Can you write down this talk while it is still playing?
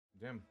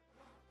Damn.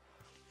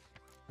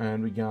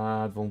 And we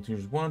got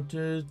volunteers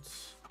wanted.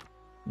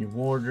 New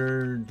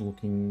order.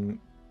 Looking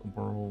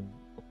borrow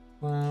a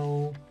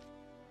plow.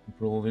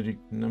 Prolific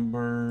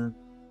number.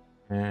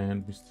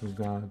 And we still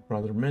got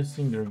brother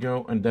missing. There we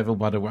go. And devil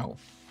by the well.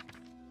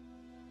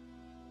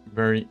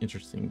 Very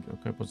interesting.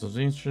 Okay, post of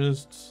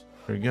interest.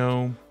 There we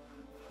go.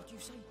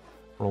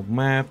 World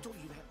map.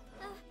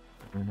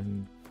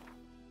 And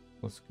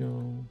let's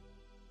go.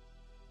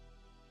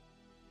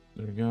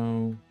 There we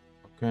go.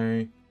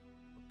 Okay.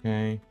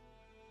 Okay.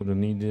 We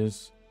don't need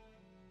this.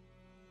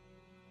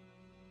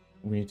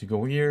 We need to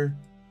go here.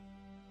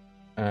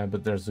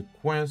 But there's a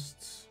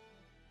quest.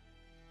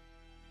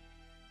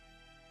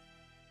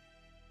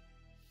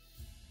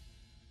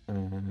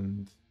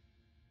 And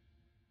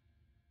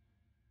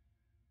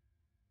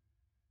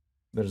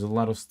there's a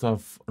lot of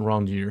stuff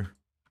around here.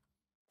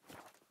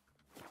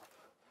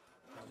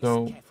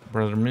 So,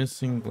 brother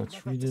missing,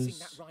 let's read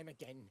this.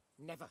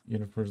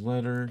 Universe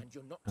letter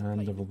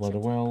and devil by the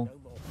well.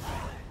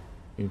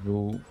 We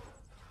will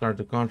start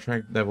the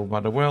contract, devil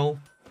by the well.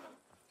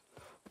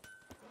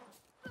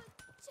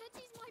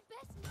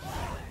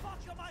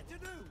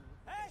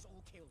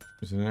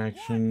 There's an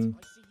action.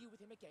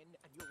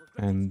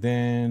 And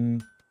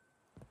then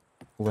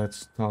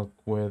let's talk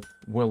with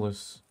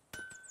Wilis.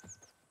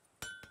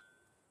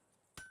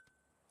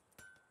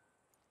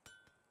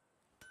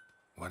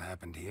 What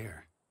happened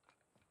here?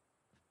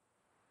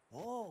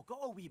 Oh, got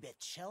a wee bit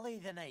chilly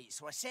the night,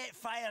 so I set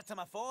fire to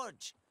my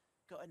forge.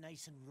 Got it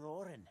nice and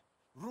roaring.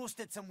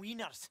 Roasted some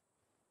wieners.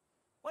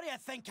 What do you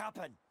think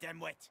happened,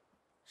 dimwit?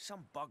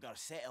 Some bugger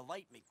set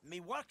alight me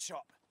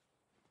workshop.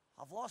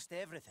 I've lost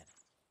everything.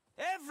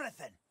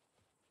 Everything!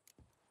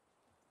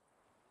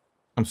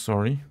 I'm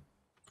sorry.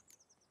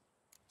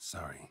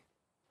 Sorry.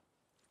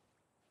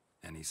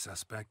 Any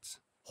suspects?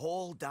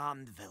 Whole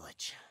damned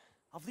village.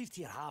 I've lived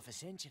here half a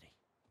century.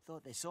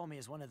 Thought they saw me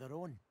as one of their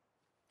own.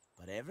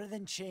 But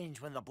everything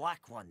changed when the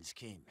Black Ones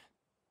came.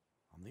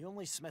 I'm the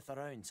only smith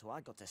around, so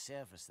I got to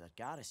service their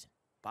garrison.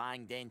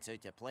 Bang dents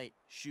out of plate,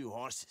 shoe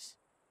horses.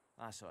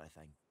 That sort of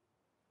thing.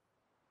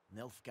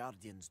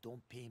 Nilfgaardians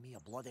don't pay me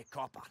a bloody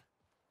copper.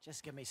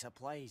 Just give me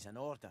supplies and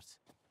orders.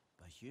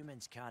 But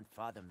humans can't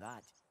fathom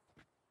that.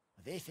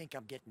 They think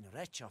I'm getting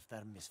rich off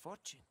their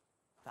misfortune.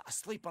 That I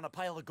sleep on a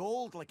pile of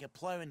gold like a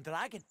ploughing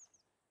dragon.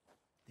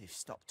 They've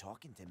stopped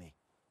talking to me.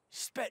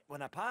 Spit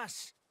when I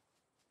pass.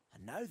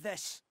 And now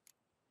this.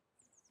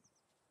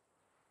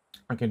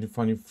 I can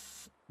define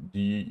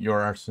your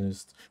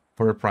arsonist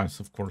for a price,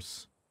 of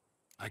course.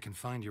 I can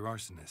find your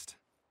arsonist,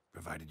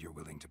 provided you're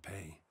willing to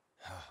pay.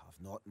 I've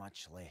not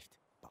much left,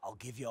 but I'll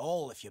give you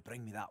all if you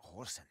bring me that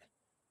horse in,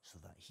 so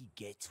that he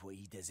gets what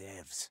he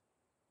deserves.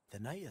 The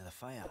night of the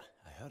fire,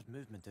 I heard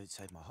movement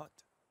outside my hut.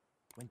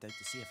 Went out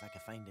to see if I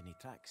could find any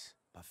tracks,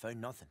 but found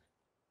nothing.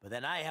 But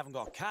then I haven't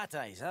got cat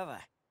eyes, have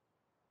I?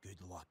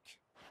 Good luck.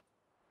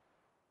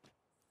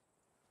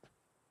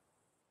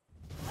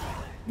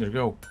 There you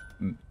go.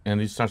 And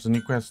it starts a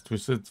new quest,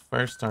 Twisted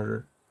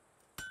Firestarter.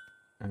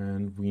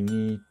 And we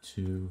need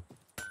to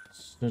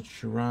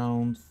search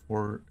around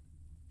for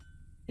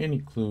any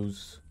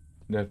clues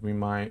that we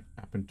might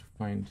happen to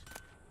find.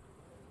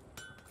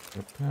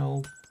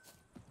 Repel.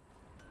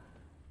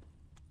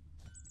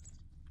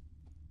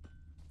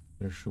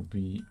 There should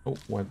be, oh,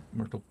 what,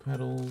 myrtle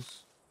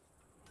petals.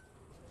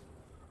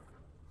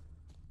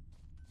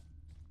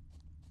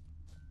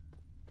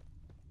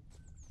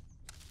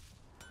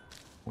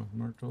 What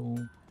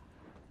myrtle?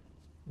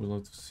 We'll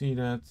love to see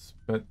that,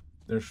 but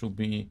there should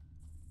be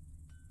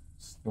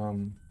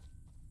some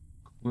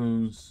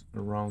clues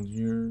around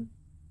here.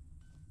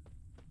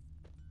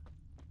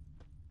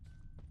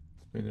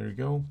 Okay, there you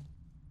go.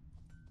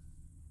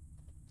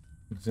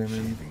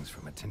 Examine. Shavings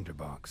from a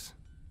tinderbox.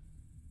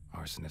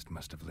 Arsonist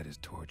must have lit his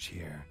torch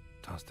here,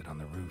 tossed it on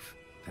the roof,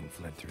 then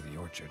fled through the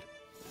orchard.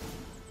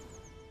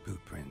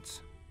 Boot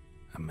prints.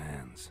 A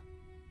man's.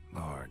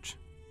 Large.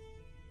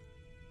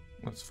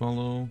 Let's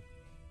follow.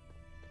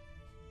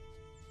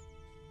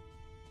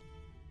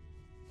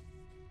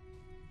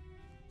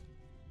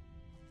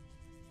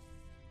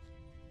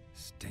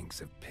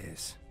 Stinks of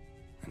piss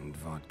and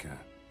vodka.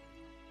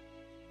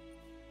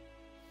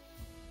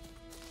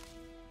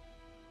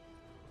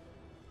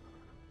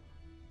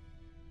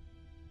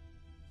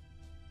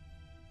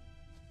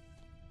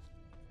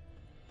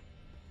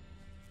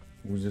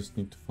 We just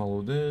need to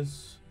follow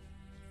this.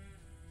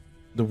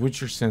 The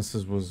Witcher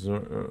senses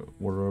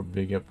were a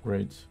big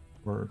upgrade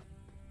for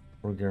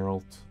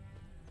Geralt.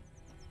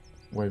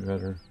 Way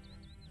better.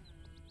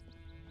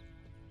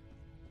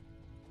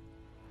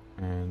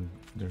 And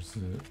there's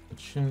a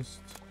chest.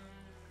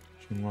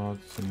 Check out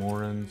some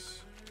orange.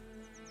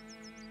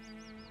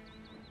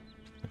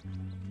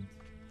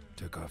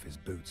 Took off his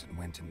boots and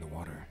went in the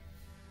water.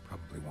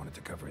 Probably wanted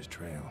to cover his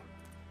trail.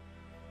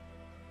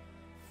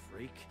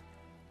 Freak.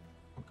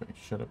 Okay,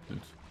 shut up, dude.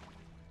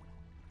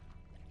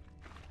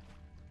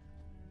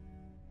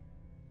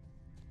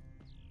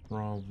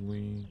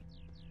 Probably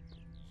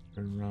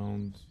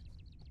around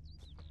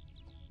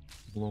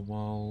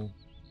global.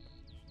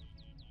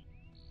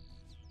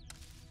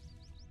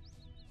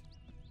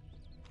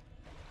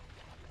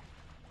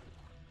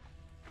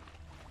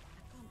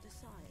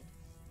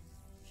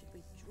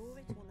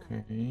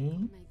 Okay.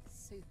 Make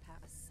soup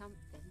out of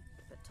something.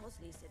 But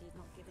Tosley said he'd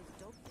not give his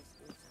dog this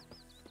water.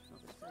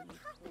 Not with so What many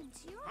happened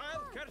to your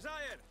Heil dog?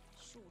 Kerzaier!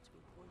 sure to be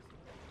poisoned.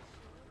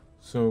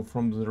 So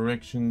from the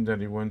direction that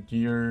he went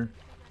here,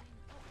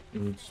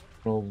 it's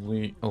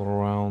probably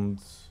around.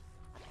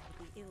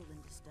 He'd be ill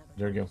and disturbed.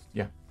 There you go.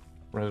 Yeah,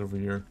 right over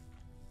here.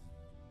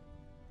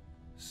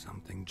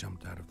 Something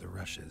jumped out of the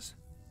rushes.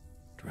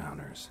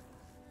 Drowners.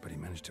 But he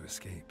managed to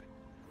escape.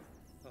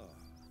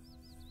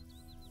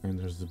 And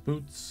there's the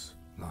boots.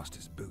 Lost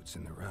his boots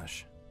in the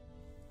rush.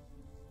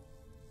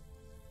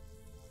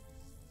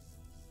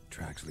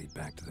 Tracks lead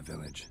back to the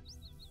village.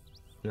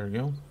 There you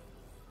go.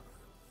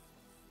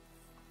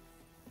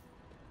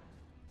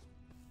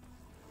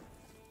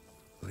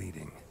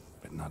 Bleeding,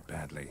 but not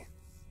badly.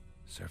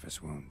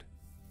 Surface wound.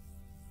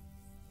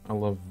 I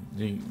love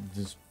the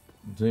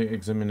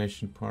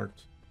examination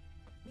part.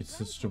 It's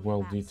such a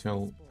well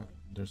detailed.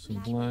 There's some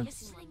blood.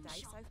 Started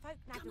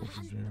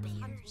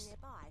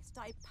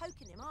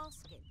poking him,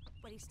 asking.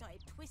 When he started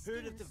twisting.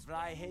 Heard of the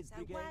Vryhead so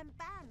Brigade? wham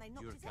bam, they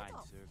knocked Your his head kind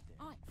off. served it.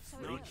 Aye, so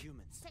Not it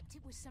human. except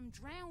it was some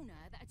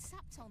drowner that had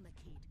supped on the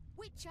kid.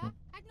 Witcher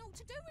had naught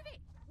to do with it.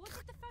 What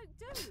did the folk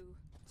do?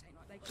 Ain't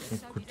like they could It sew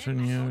you them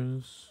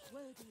continues.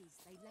 Word is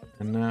they laid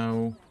And his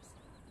now-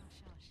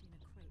 hush-hush in a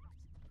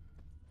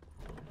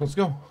crypt. Let's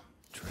go.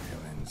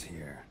 Trail ends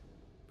here,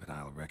 but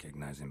I'll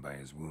recognize him by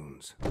his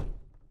wounds.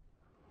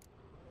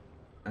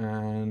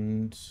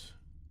 And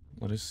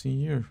let us see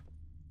here.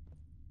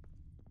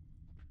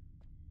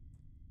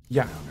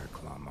 Yeah. Drowner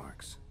claw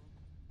marks.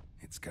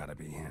 It's gotta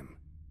be him.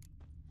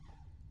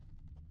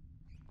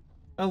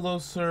 Hello,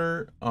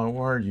 sir. How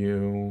are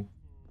you?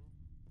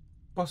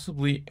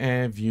 Possibly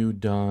have you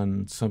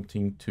done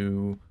something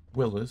to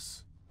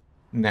Wilis?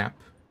 Nap.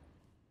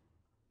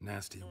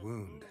 Nasty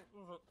wound.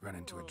 Run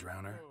into a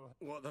drowner.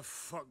 What the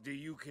fuck do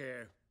you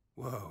care?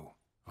 Whoa,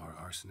 our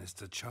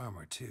arsonist's a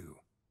charmer too.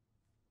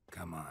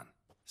 Come on,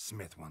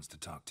 Smith wants to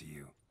talk to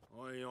you.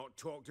 I ain't not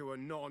talk to a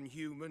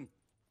non-human.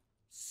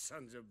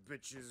 Sons of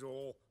bitches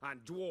all,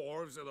 and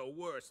dwarves are the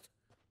worst.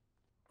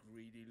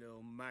 Greedy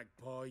little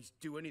magpies,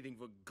 do anything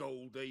for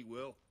gold they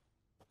will.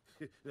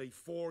 They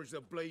forge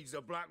the blades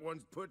the black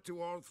ones put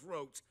to our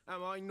throats,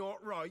 am I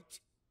not right?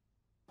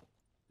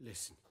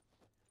 Listen,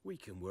 we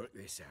can work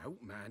this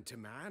out man to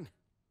man.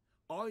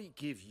 I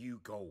give you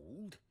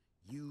gold,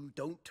 you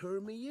don't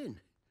turn me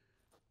in.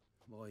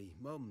 My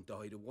mum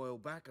died a while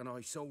back and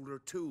I sold her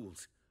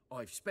tools.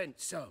 I've spent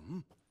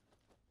some,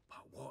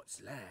 but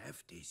what's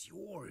left is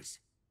yours.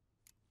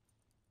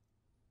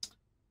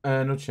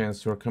 No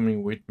chance. You're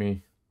coming with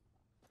me.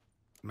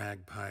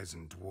 Magpies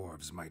and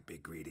dwarves might be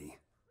greedy,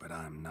 but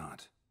I'm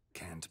not.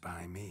 Can't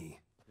buy me.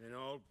 Then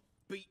I'll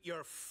beat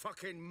your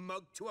fucking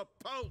mug to a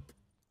pulp.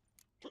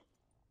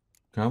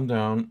 Calm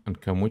down and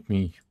come with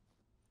me.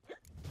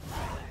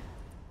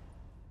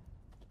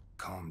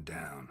 Calm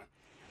down.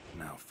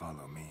 Now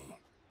follow me.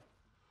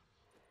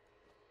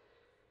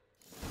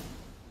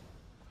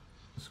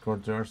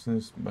 Escort the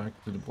arsonist back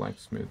to the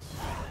blacksmith.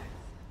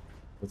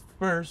 But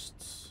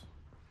first,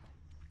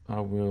 I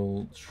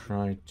will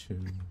try to.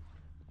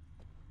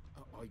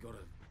 I gotta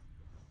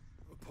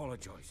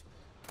apologize.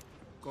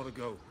 Gotta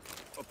go.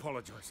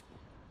 Apologize.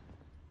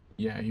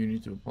 Yeah, you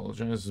need to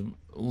apologize.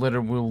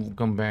 Later, we'll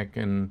come back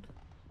and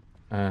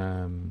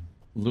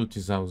loot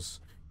his house.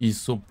 He's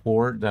so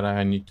poor that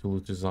I need to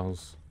loot his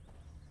house.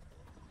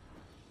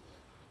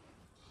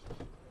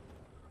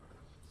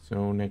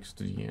 So next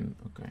to the inn.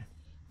 Okay.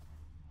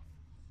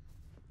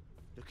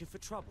 Looking for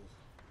trouble?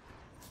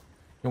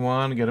 Come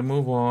on, gotta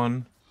move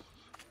on.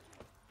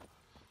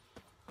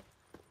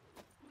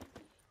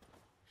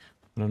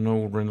 I don't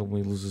know,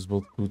 randomly loses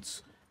both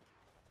boots.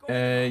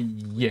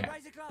 Yeah.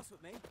 Raise a glass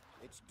with me.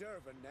 It's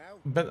Dervin now.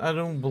 But I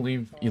don't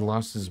believe he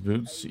lost his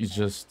boots. He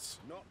just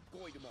Not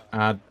Goidemar.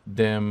 had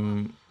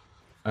them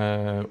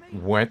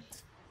wet.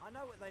 I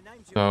know what they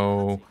named you.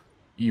 So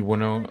you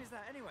wanna What name is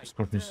that anyway?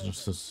 escort me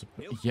just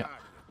yeah. Nilfgaard.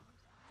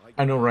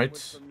 I know, right?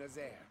 was from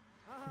Nazaire.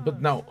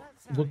 But now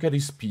look at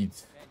his speed.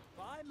 Then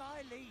by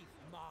my leave,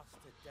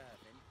 Master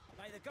Dervin,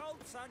 may the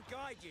Gold Sun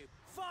guide you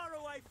far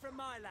away from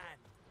my land.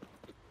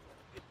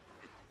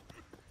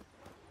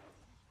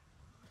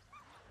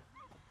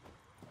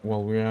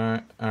 While we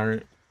are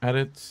at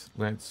it,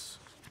 let's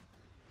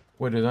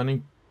wait. A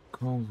dining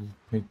call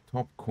pay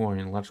top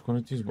coin, large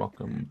quantities.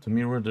 Welcome,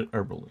 Tomira the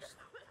herbalist.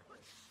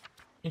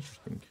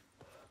 Interesting.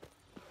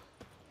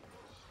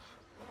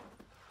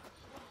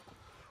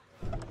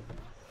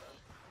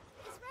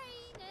 It's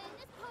raining,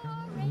 it's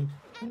pouring,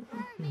 and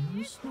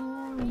Vermeer is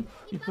snoring.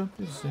 He bumped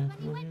himself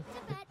when he went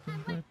to bed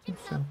and waked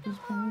himself this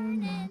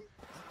morning.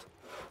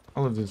 I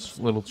love this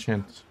little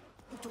chant.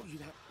 Who told you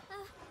that?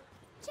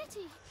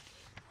 Jetty.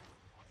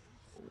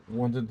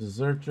 Wanted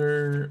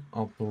deserter,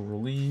 auto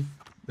relief,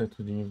 death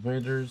to the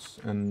invaders,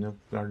 and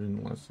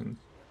Nilfgaardian lessons.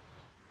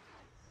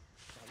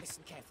 Now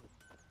listen carefully.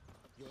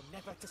 You're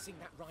never to sing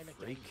that rhyme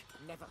again.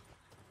 Never.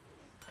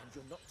 And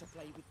you're not to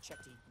play with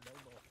Chetty no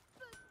more.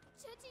 But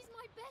Jetty's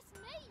my best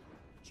mate.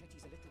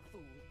 Chetty's a little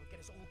fool who'll get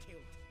us all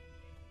killed.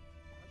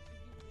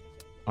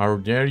 are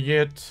there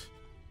yet.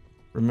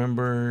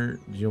 Remember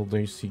the old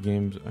AC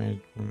games? I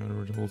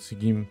remember the old C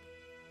game.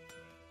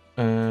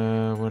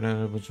 What had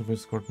a bunch of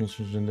escort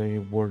missions and they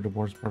were the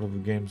worst part of the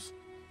games.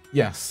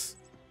 Yes.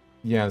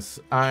 Yes.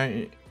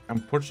 I am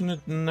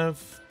fortunate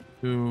enough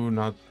to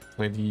not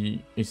play the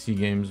AC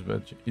games,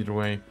 but either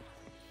way,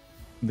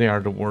 they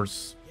are the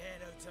worst.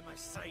 Get out of my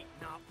sight,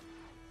 Nap.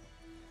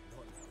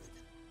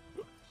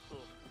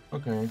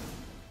 Okay.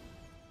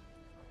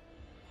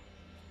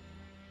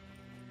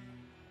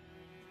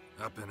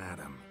 Up and at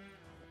 'em.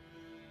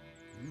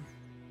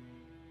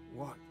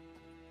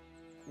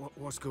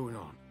 What's going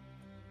on?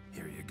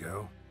 Here you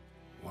go.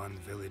 One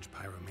village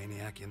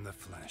pyromaniac in the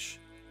flesh.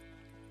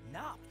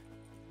 Nap?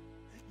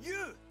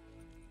 You?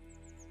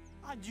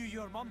 I knew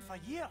your mum for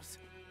years.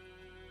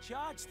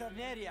 Charged her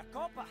nary a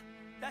copper.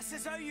 This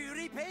is how you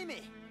repay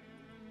me.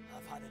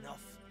 I've had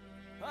enough.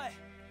 Hey,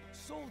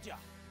 soldier.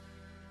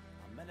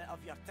 A minute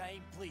of your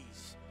time,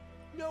 please.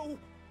 No!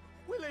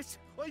 Wilis,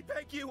 I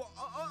beg you!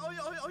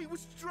 I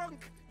was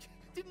drunk!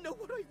 Didn't know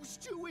what I was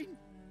doing!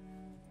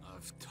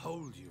 I've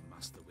told you,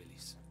 Master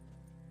Wilis.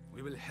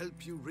 We will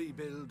help you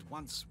rebuild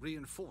once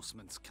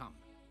reinforcements come.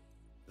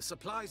 The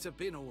supplies have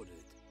been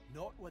ordered.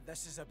 Not what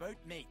this is about,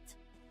 mate.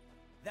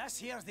 This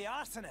here's the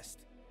arsonist.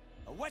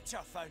 A witcher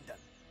found him.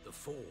 The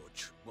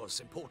forge was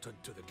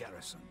important to the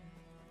garrison.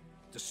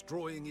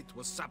 Destroying it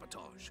was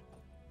sabotage.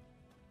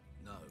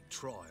 No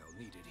trial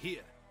needed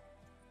here.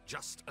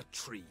 Just a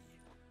tree.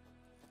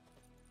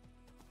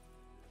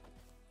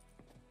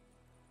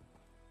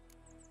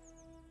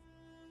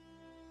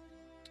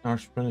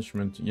 Harsh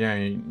punishment. Yeah,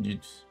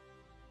 indeed.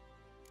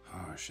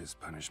 Harsh as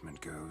punishment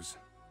goes.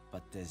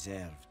 But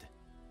deserved.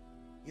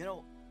 You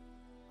know,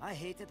 I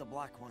hated the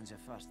Black Ones at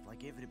first,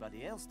 like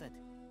everybody else did.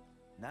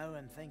 Now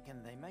I'm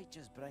thinking they might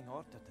just bring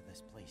order to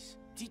this place.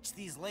 Teach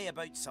these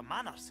layabouts some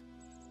manners.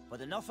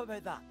 But enough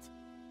about that.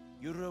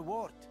 Your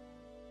reward.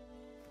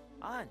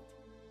 And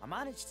I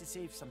managed to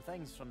save some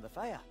things from the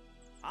fire.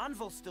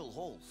 Anvil's still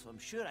whole, so I'm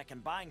sure I can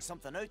bang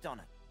something out on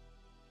it.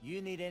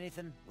 You need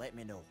anything, let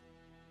me know.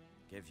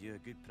 Give you a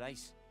good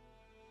price.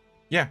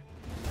 Yeah.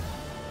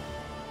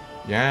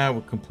 Yeah,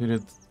 we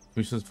completed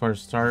Boosted Fire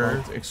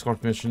Starter.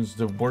 Escort missions.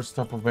 The worst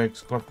type of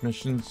escort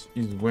missions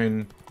is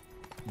when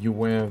you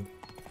have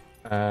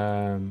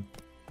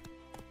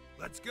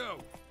Let's go.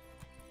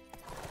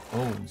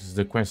 oh, this is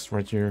the quest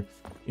right here.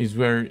 Is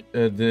where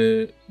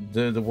the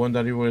one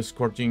that you were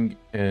escorting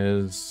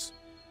is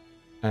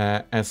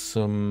as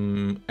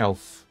some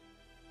elf.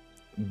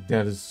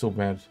 That is so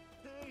bad.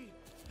 Hey,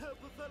 help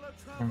a fellow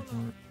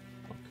traveler!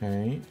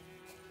 Okay.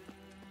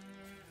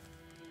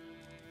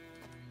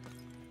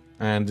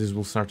 And this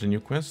will start a new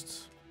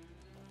quest.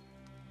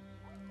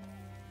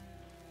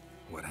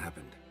 What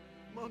happened?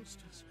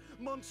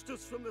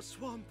 Monsters from the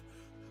swamp.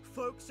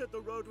 Folks said the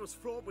road was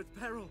fraught with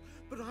peril,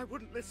 but I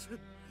wouldn't listen.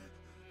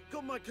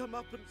 Got my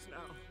comeuppance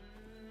now.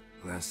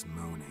 Less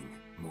moaning,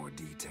 more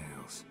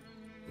details.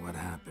 What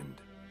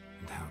happened,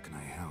 and how can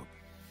I help?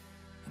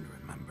 And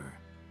remember,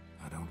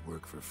 I don't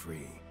work for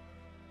free.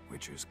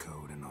 Witcher's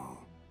code and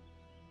all.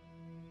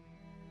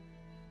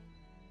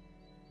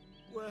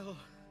 Well,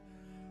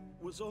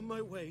 was on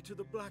my way to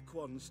the Black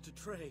Ones to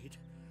trade.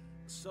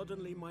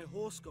 Suddenly my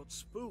horse got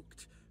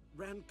spooked,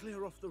 ran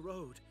clear off the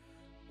road.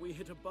 We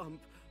hit a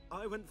bump,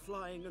 I went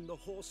flying and the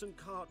horse and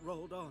cart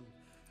rolled on.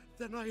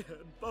 Then I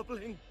heard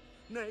bubbling,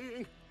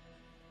 neighing,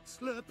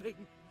 slurping.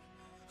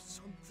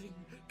 Something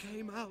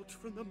came out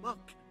from the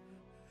muck,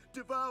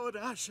 devoured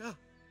Asher,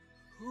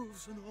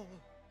 hooves and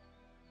all.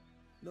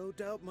 No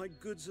doubt my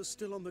goods are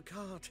still on the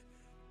cart,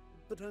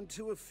 but I'm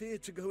too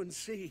afeard to go and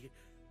see.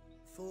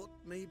 Thought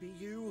maybe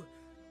you...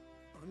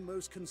 I'm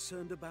most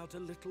concerned about a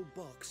little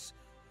box.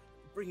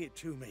 Bring it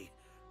to me.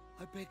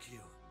 I beg you.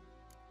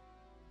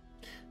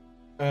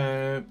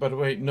 By the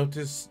way,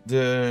 notice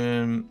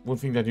the one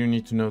thing that you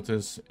need to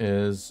notice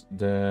is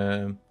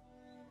the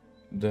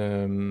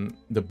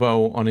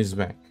bow on his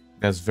back.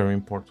 That's very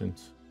important.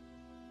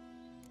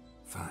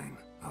 Fine,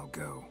 I'll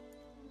go.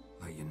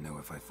 Let you know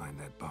if I find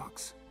that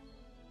box.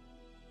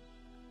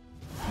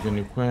 The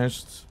new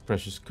quest,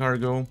 precious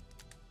cargo.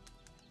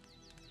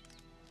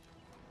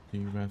 Do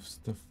you have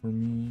stuff for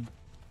me?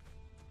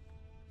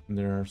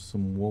 There are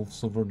some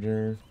wolves over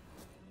there.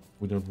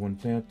 We don't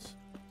want that.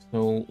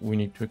 So we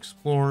need to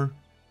explore.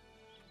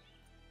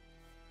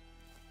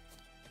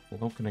 Well,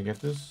 how can I get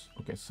this?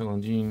 Okay,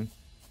 Celandine.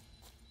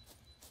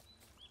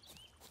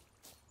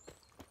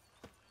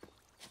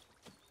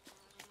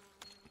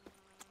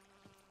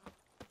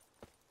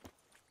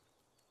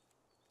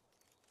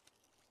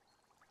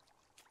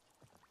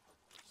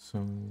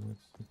 So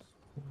let's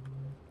explore.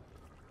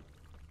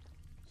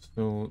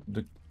 So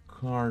the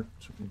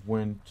cart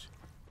went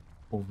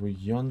over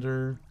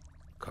yonder.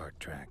 Cart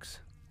tracks.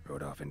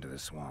 Rode off into the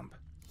swamp.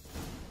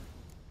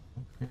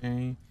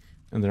 Okay.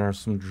 And there are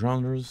some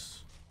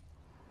drowners.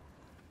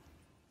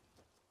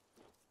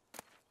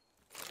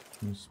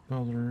 Some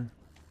speller.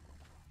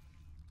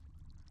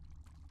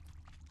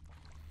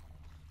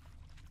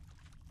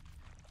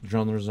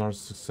 Drowners are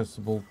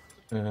successful,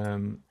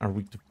 are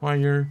weak to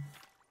fire.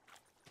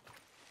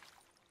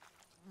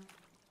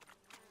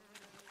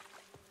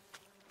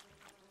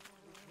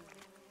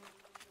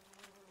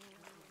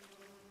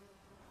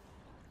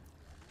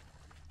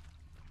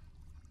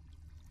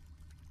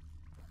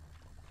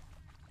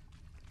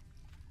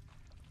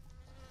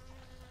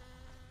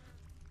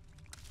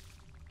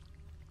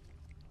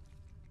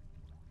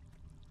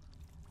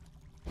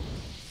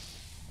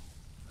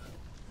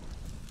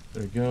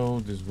 There we go.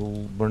 This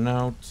will burn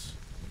out.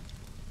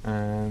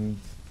 And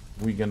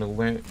we're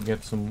gonna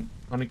get some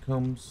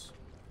honeycombs.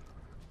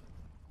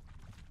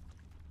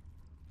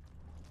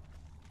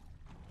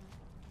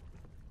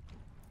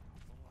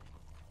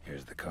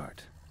 Here's the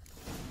cart.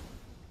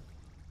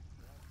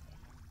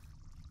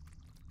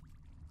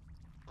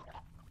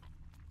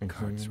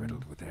 Cart's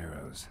riddled with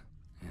arrows.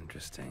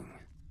 Interesting.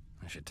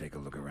 I should take a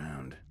look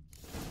around.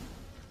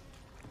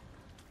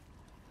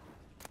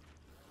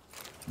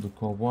 The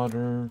cold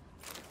water,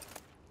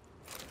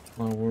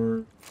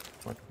 flour,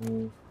 white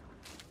wool,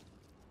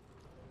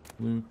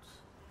 flute.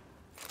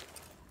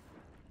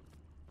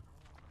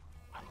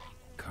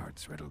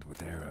 Cart's riddled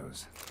with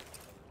arrows.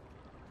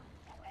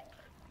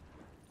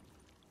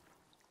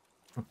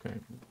 Okay,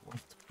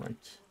 left,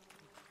 right.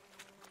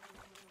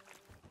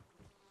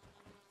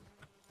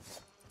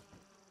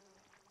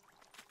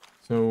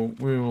 So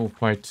we will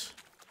fight.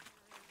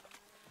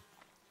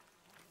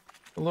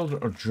 Hello,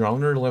 a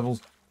drowner level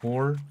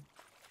 4.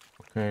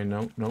 Okay,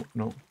 no.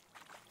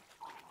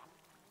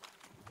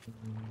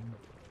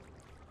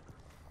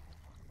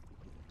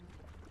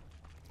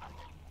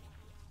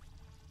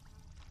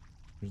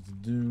 Here's the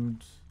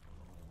dude.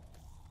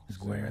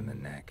 Square in the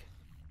neck.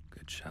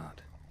 Good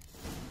shot.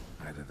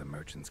 Either the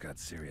merchant's got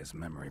serious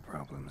memory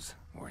problems,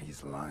 or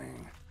he's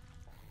lying.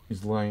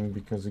 He's lying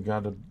because he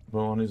got a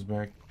bow on his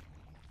back.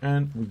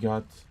 And we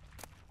got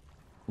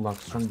lock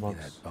strong Must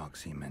be box. that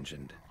box he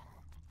mentioned.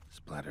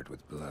 Splattered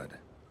with blood.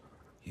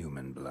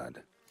 Human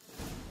blood.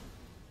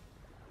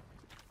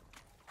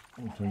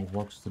 Return the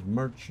box to the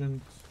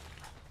merchant.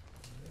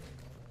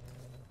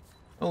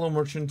 Hello,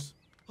 merchant.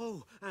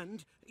 Oh,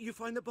 and you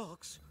find the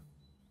box?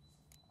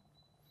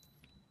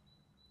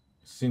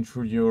 Seen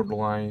through your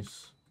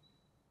lies.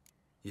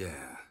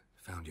 Yeah,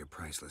 found your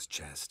priceless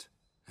chest.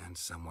 And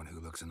someone who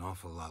looks an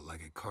awful lot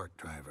like a cart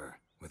driver,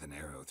 with an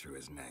arrow through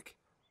his neck.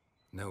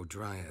 No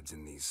dryads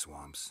in these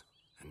swamps,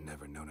 and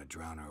never known a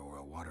drowner or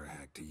a water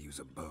hack to use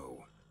a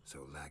bow.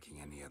 So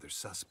lacking any other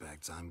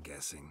suspects, I'm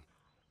guessing.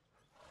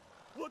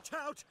 Watch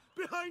out!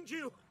 Behind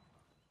you!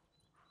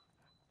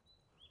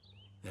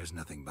 There's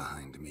nothing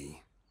behind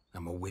me.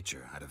 I'm a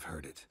witcher, I'd have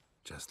heard it.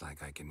 Just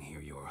like I can hear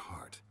your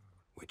heart,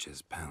 which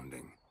is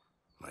pounding,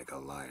 like a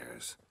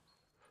liar's.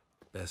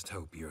 Best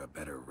hope you're a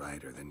better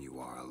rider than you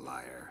are a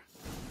liar.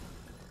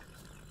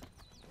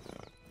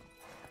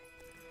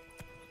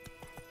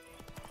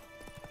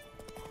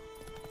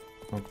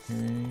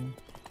 Okay.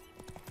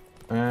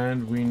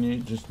 And we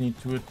just need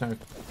to attack.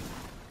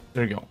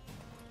 There you go.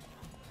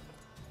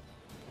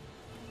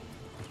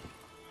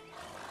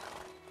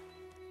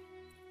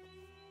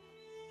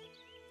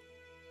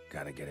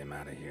 Gotta get him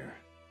out of here.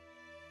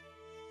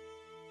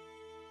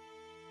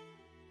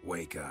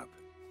 Wake up.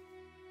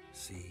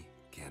 See?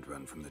 Can't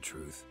run from the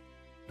truth.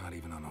 Not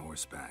even on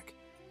horseback.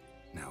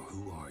 Now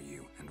who are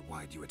you, and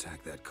why'd you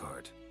attack that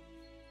cart?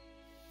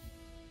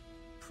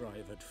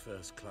 Private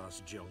First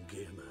Class John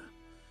Giermer,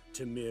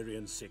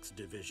 Tomirian 6th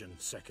Division,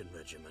 2nd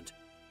Regiment.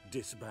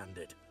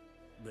 Disbanded,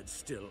 but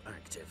still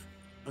active.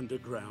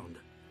 Underground,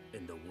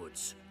 in the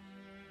woods.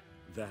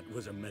 That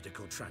was a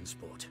medical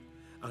transport.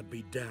 I'd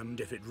be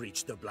damned if it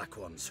reached the Black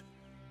Ones.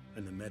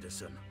 And the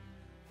medicine,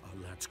 our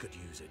lads could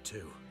use it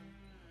too.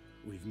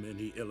 We've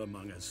many ill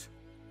among us.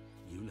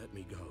 You let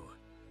me go,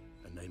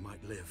 and they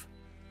might live,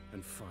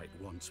 and fight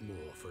once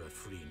more for a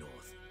free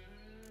North.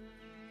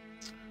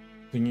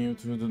 Taking you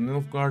to the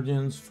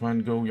Nilfgaardians.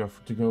 Fine, go. You're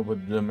free to go,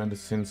 but the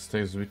medicine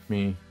stays with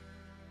me.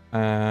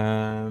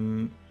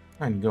 Fine,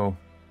 go.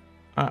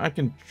 I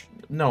can...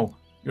 No,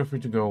 you're free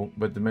to go,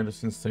 but the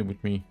medicine stay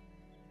with me.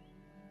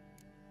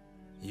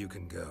 You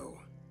can go,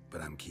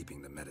 but I'm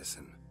keeping the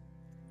medicine.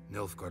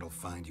 Nilfgaard will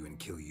find you and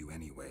kill you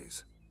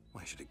anyways.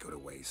 Why should it go to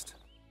waste?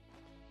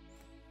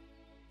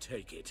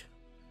 Take it,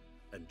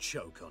 and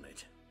choke on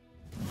it.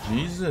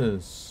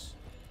 Jesus.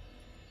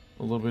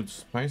 A little bit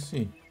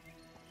spicy.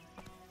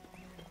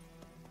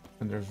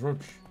 And there's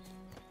Roach.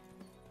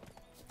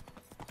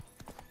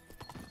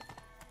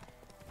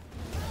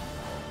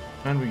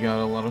 And we got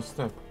a lot of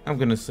stuff. I'm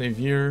gonna save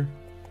here.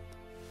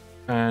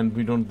 And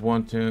we don't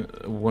want to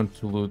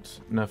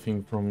loot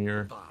nothing from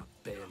here.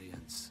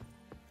 Barbarians.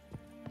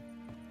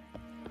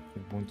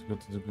 We want to go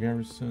to the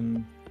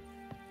garrison.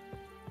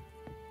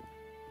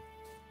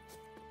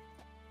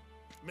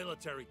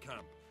 Military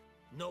camp.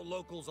 No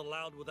locals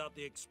allowed without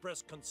the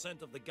express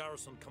consent of the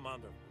garrison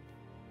commander.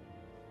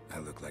 I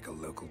look like a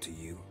local to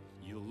you?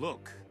 You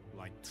look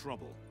like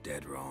trouble.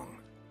 Dead wrong.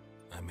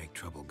 I make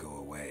trouble go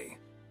away.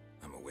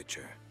 I'm a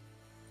witcher.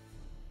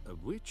 A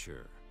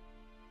witcher?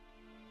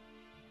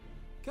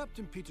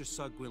 Captain Peter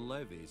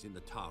Sagwin-Levy is in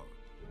the tower.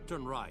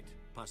 Turn right,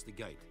 past the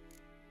gate.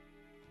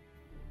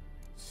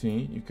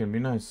 See, you can be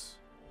nice.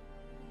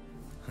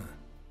 Huh.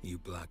 You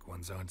black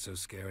ones aren't so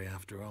scary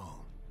after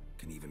all.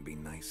 Can even be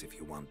nice if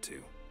you want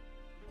to.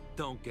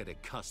 Don't get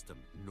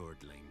accustomed,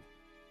 Nordling.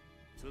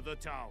 To the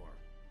tower.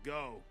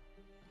 Go.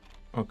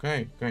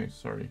 Okay,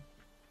 sorry.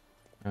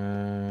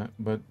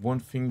 But one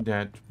thing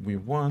that we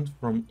want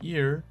from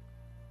here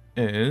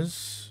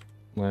is...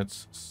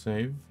 Let's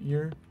save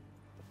here.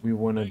 we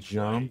want to Make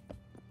jump.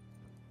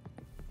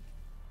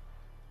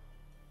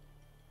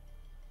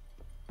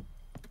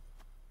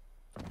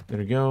 There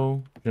we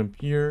go. Jump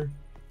here.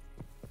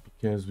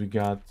 Because we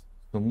got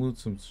some loot,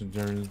 some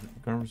Sojourner's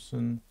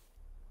Garrison,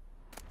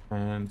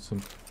 and some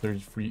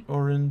 33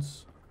 orange.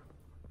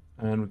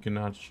 And we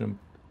cannot jump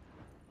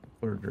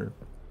further.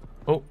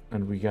 Oh,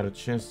 and we got a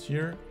chest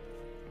here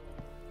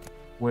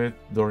with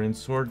Dorian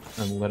sword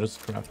and lettuce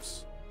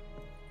scraps.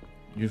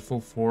 Useful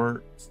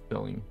for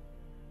selling.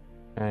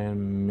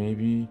 And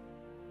maybe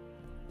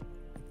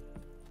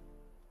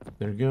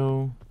there we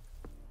go.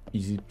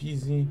 Easy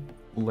peasy,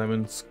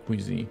 lemon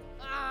squeezy.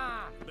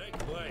 Make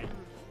way.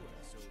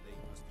 So they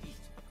must eat,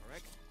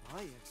 correct?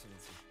 Aye,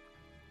 Excellency.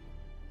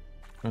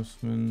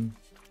 Craftsman.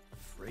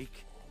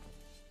 Freak.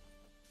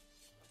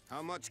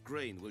 How much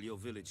grain will your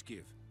village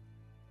give?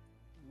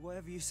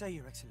 Whatever you say,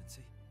 Your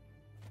Excellency.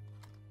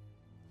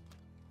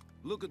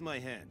 Look at my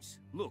hands.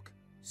 Look.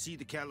 See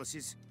the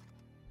calluses?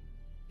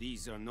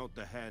 These are not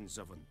the hands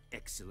of an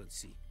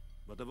excellency,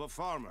 but of a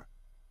farmer.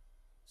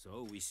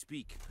 So we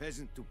speak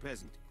peasant to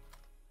peasant.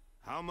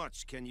 How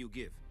much can you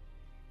give?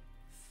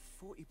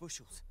 40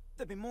 bushels.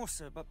 There'd be more,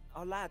 sir, but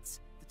our lads,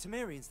 the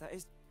Tomirians, that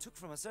is, took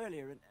from us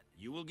earlier and...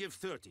 You will give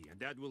 30, and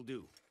that will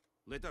do.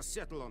 Let us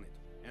settle on it,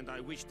 and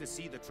I wish to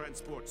see the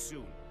transport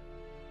soon.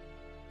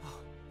 Oh,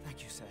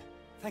 thank you, sir.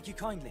 Thank you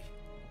kindly.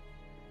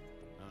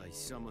 I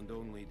summoned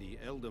only the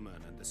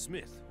Elderman and the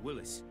smith,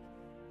 Wilis.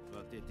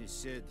 But it is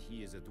said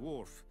he is a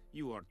dwarf.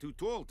 You are too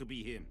tall to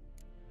be him.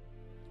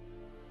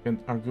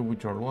 Can't argue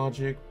with your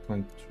logic.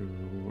 Plan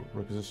to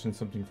requisition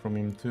something from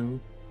him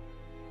too.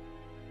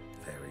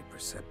 Very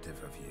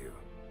perceptive of you.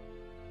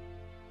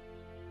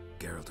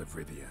 Geralt of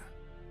Rivia,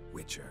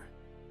 Witcher.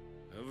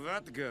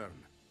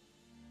 Vatgern.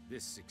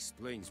 This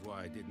explains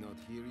why I did not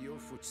hear your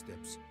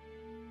footsteps.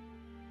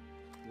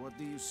 What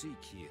do you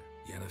seek here?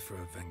 Yennefer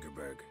of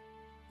Vengerberg.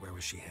 Where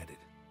was she headed?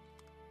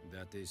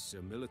 That is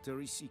a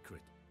military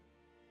secret.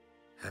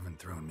 Haven't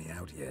thrown me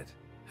out yet.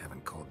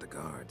 Haven't called the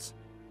guards.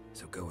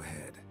 So go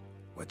ahead.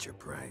 What's your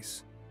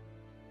price?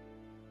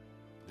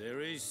 There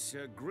is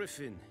a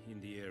Griffin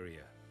in the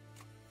area.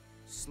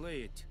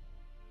 Slay it,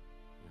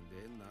 and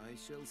then I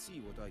shall see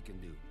what I can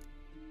do.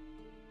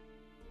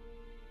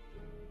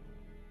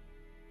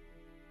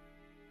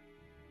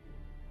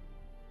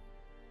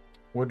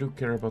 What do you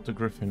care about the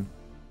Griffin?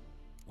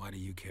 Why do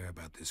you care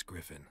about this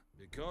Griffin?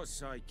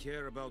 Because I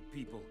care about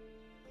people.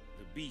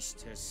 The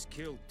beast has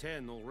killed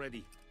 10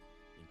 already,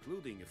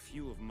 including a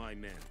few of my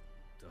men.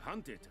 To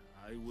hunt it,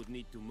 I would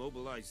need to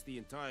mobilize the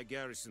entire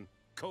garrison,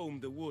 comb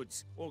the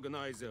woods,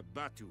 organize a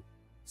batu.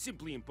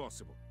 Simply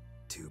impossible.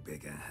 Too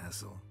big a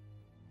hassle?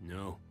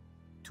 No,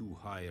 too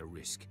high a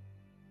risk.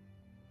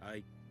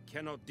 I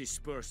cannot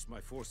disperse my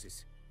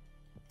forces.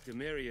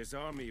 Tomiria's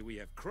army we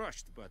have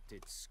crushed, but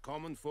its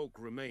common folk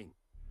remain,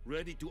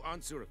 ready to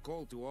answer a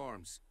call to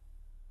arms.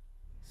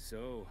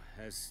 So,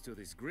 as to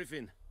this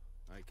Griffin,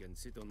 I can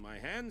sit on my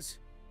hands,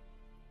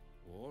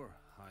 or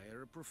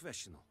hire a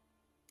professional.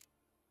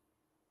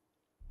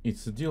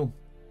 It's a deal.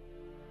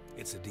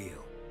 It's a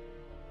deal.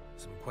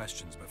 Some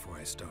questions before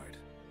I start.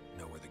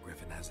 Know where the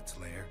Griffin has its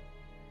lair?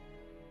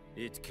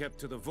 It kept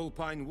to the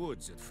Vulpine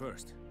Woods at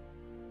first.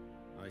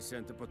 I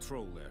sent a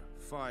patrol there,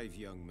 5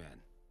 young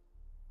men.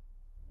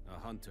 A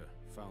hunter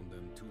found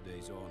them 2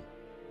 days on.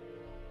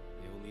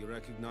 They only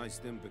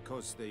recognized them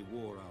because they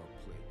wore our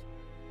plate.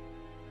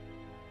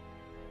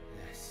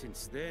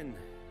 Since then,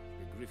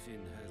 the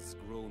Griffin has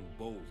grown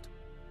bold.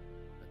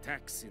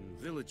 Attacks in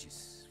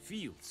villages,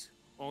 fields,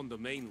 on the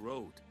main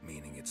road.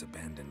 Meaning it's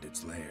abandoned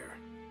its lair.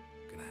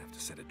 Gonna have to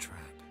set a trap.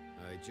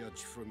 I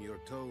judge from your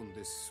tone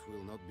this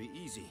will not be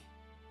easy.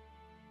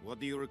 What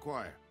do you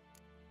require?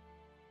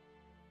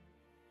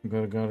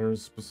 Gotta gather a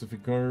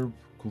specific herb.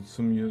 Could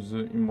some use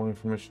more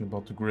information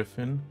about the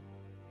Griffin?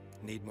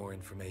 Need more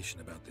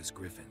information about this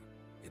Griffin.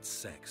 Its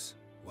sex,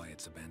 why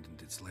it's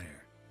abandoned its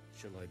lair.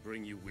 Shall I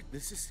bring you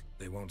witnesses?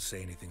 They won't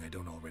say anything I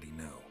don't already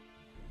know.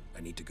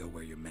 I need to go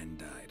where your men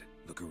died.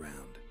 Look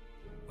around.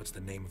 What's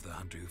the name of the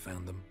hunter who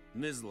found them?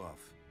 Mislav.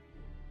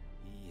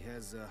 He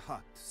has a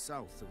hut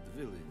south of the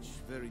village,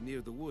 very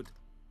near the wood.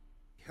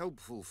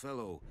 Helpful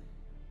fellow.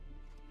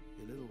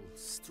 A little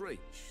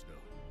strange,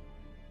 though.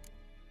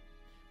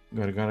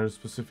 Gotta gather a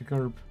specific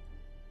herb.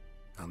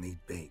 I'll need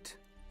bait.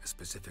 A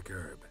specific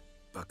herb.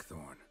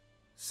 Buckthorn.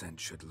 Scent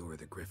should lure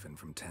the Griffin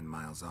from 10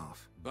 miles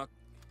off.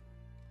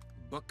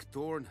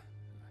 Buckthorn?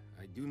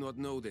 I do not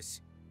know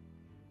this.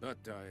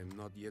 But I am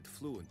not yet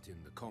fluent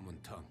in the common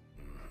tongue.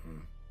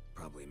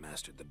 Probably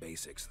mastered the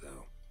basics,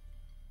 though.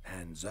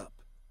 Hands up.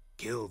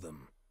 Kill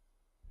them.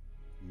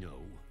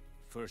 No.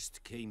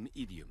 First came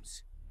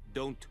idioms.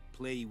 Don't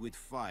play with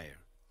fire,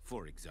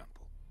 for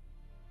example.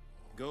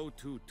 Go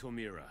to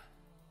Tomira,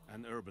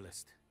 an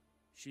herbalist.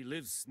 She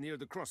lives near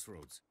the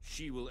crossroads.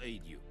 She will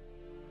aid you.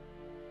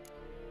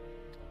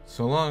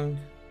 So long.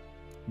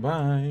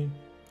 Bye.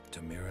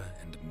 Tomira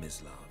and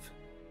Mislav.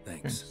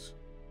 Thanks.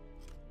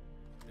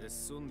 Es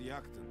sind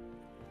Jagden.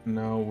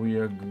 Now we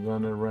are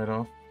gonna ride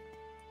off.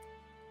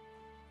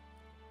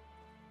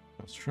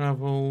 Let's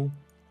travel.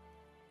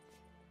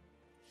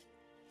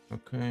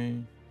 Okay.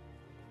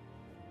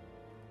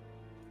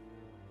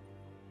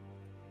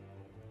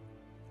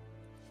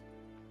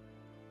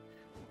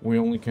 We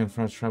only can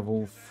fast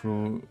travel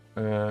through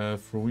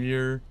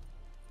here,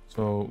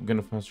 so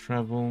gonna fast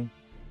travel.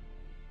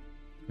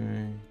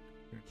 Okay,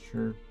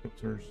 sure,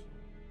 pictures.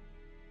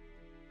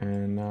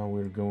 And now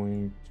we're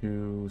going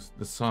to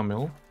the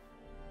sawmill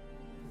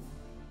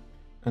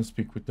and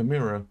speak with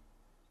Tomira.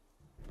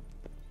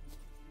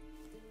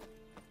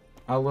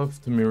 I love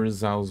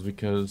Tomira's house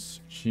because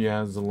she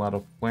has a lot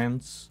of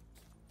plants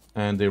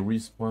and they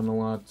respawn a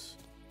lot.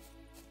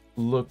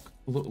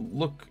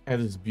 Look at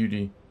his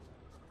beauty.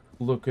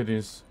 Look at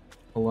this.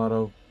 A lot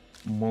of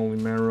molly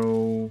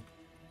marrow,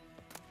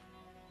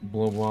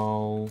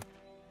 blowball,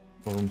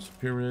 bottom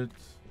spirit.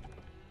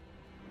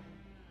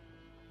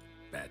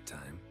 Bad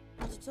time.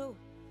 Not at all.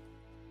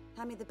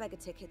 Hand me the beggar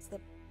tickets. The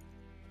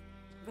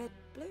red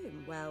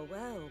bloom. Well,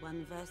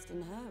 one versed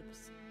in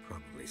herbs.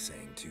 Probably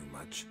saying too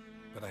much,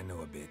 but I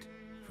know a bit.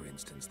 For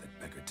instance, that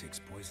beggar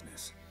tick's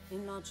poisonous.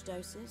 In large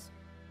doses.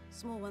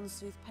 Small ones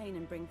soothe pain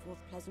and bring forth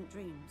pleasant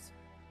dreams.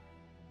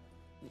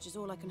 Which is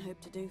all I can hope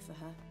to do for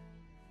her.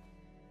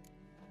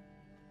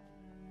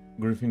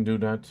 Griffin do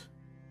that.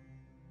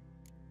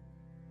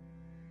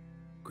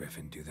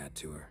 Griffin do that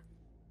to her.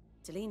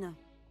 Delina.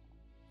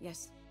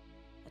 Yes.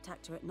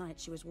 Attacked her at night.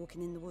 She was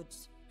walking in the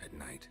woods. At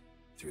night?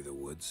 Through the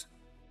woods?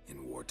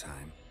 In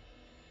wartime?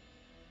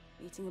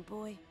 Eating a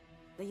boy.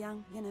 The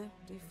young, you know,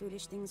 do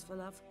foolish things for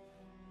love.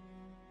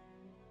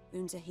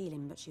 Wounds are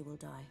healing, but she will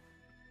die.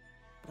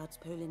 Blood's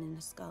pooling in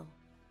her skull.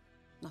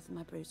 Nothing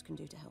my bruise can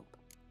do to help.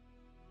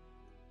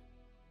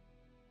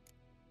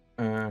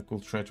 I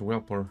could try to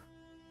help her.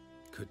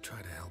 Could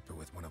try to help her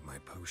with one of my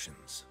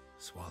potions.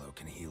 Swallow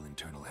can heal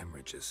internal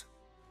hemorrhages.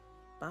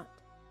 But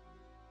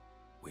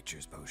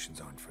Witcher's potions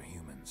aren't for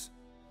humans.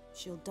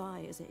 she'll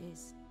die as it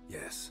is.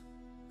 Yes,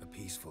 a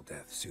peaceful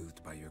death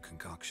soothed by your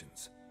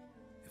concoctions.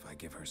 If I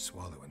give her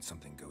Swallow and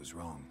something goes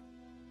wrong,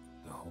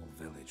 the whole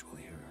village will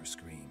hear her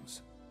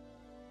screams.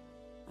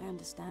 I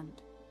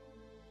understand.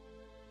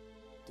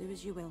 Do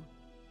as you will.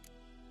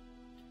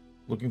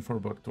 Looking for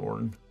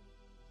buckthorn.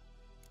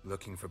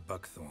 Looking for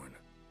buckthorn.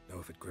 Know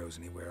if it grows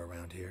anywhere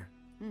around here?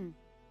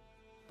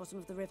 Bottom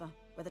of the river,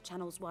 where the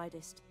channel's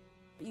widest.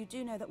 But you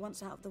do know that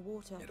once out of the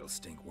water... It'll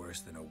stink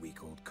worse than a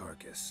week-old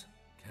carcass.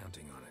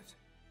 Counting on it.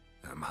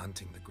 I'm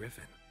hunting the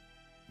Griffin.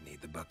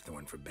 Need the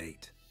buckthorn for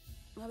bait.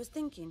 I was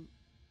thinking...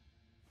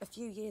 A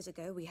few years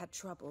ago, we had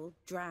trouble,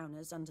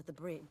 drowners under the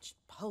bridge.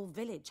 Whole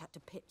village had to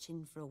pitch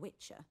in for a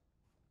witcher.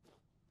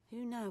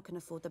 Who now can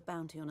afford the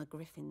bounty on a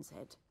griffin's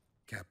head?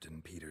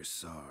 Captain Peter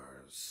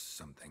Sars,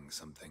 something.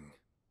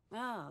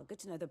 Ah, good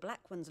to know the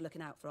Black One's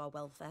looking out for our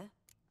welfare.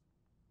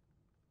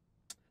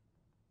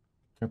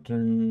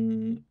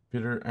 Captain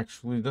Peter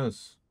actually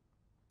does.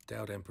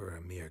 Doubt Emperor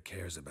Amir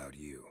cares about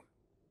you.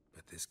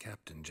 But this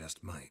captain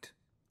just might.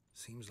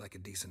 Seems like a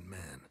decent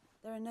man.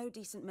 There are no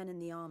decent men in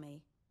the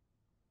army.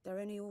 They're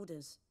only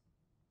orders.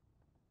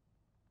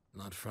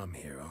 Not from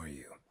here, are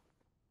you?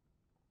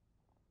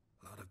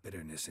 A lot of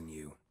bitterness in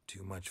you.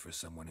 Too much for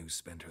someone who's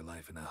spent her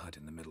life in a hut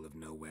in the middle of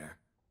nowhere.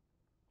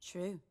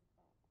 True.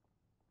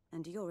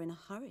 And you're in a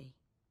hurry.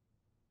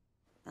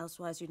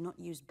 Elsewise you'd not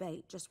use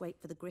bait, just wait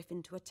for the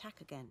Griffin to attack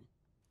again.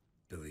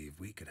 Believe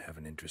we could have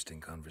an interesting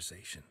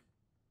conversation.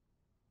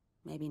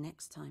 Maybe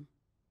next time.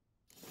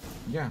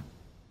 Yeah.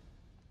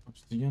 Up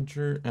to the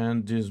enter,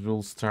 and this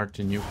will start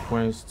a new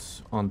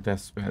quest on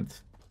Deathbed.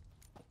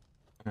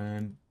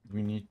 And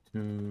we need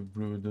to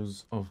brew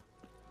those of...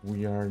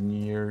 We are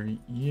near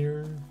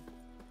here.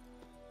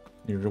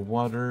 Near the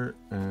water,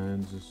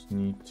 and just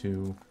need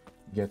to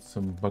get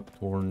some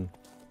buckthorn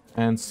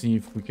and see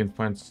if we can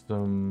find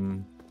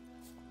some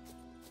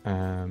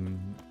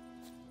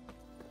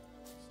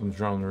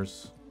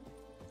drowners.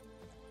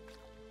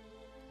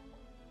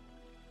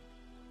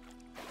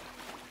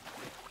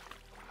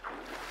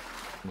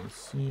 Let's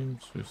see,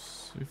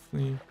 just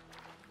swiftly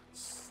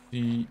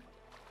see.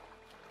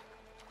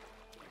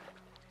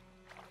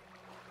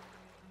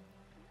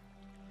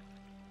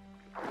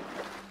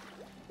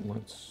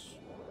 Let's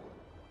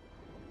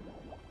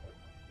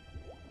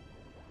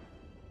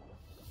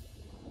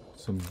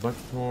some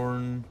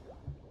buckthorn.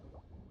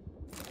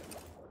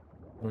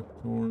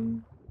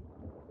 Buckthorn.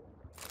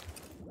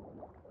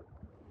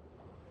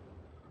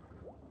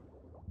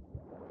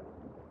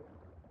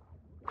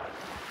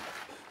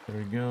 There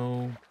we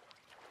go.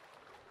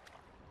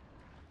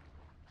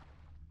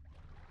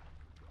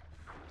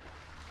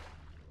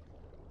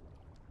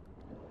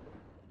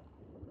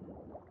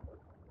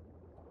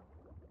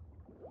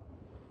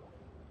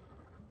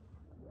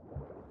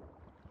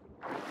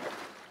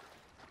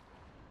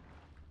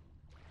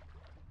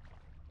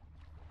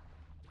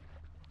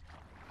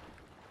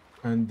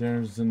 And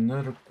there's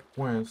another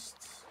quest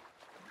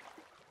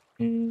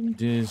in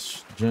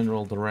this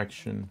general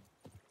direction.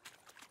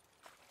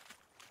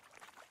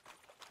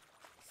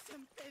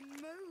 Something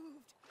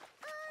moved.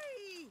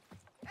 Hey!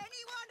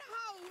 Anyone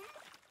home?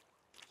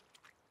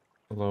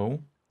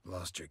 Hello?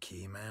 Lost your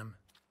key, ma'am?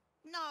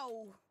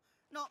 No,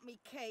 not me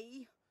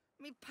key.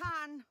 Me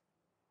pan.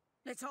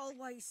 It's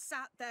always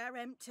sat there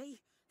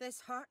empty,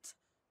 this hut.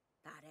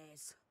 That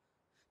is,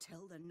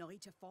 till the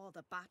night afore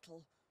the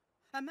battle.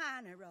 A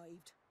man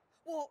arrived,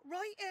 walked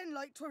right in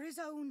like 'twere his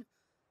own.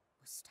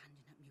 Was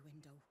standing at me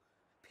window,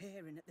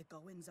 peering at the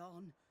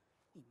goings-on.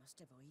 He must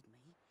have eyed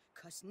me,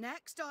 'cause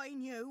next I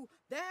knew,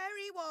 there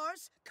he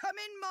was,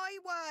 coming my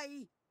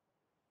way.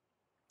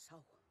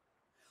 So,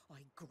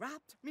 I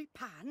grabbed me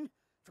pan,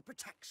 for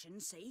protection,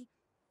 see?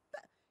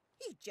 But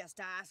he just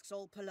asks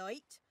all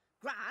polite,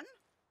 Gran,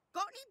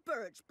 got any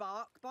birch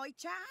bark by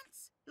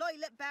chance?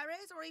 Lilac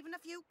berries or even a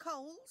few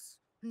coals?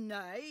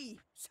 Nay,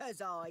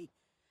 says I.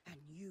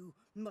 And you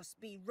must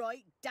be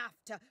right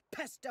daft to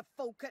pester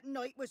folk at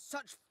night with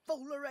such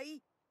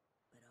foolery.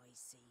 But I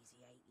sees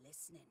he ain't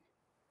listening.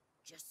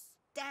 Just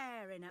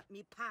staring at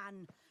me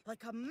pan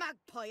like a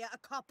magpie at a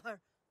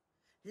copper.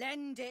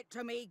 Lend it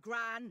to me,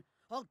 Gran.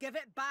 I'll give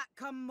it back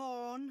come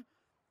morn.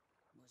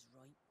 Was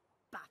right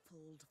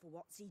baffled for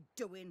what's he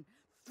doing,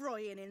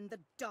 frying in the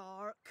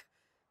dark.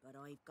 But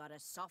I've got a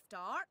soft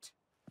heart,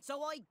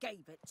 so I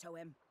gave it to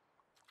him.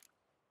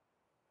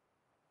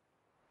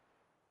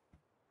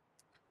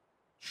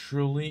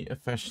 Truly a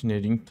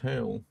fascinating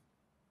tale.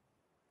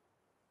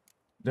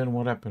 Then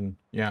what happened?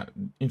 Yeah,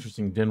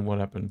 interesting. Then what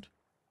happened?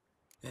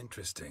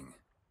 Interesting.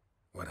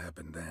 What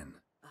happened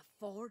then?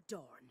 Afore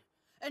dawn,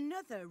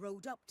 another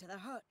rode up to the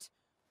hut.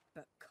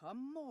 But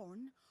come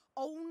morn,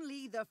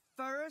 only the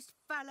first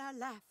fella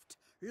left,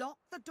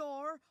 locked the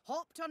door,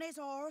 hopped on his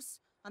horse,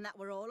 and that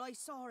were all I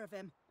saw of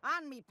him,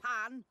 and me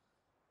pan.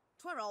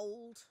 'Twere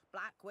old,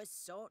 black with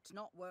soot,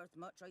 not worth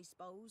much, I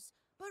suppose,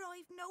 but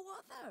I've no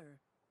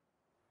other.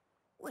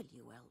 Will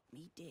you help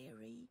me,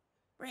 dearie?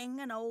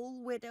 Bring an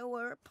old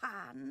widower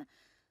pan.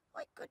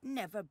 I could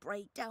never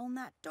break down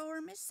that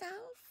door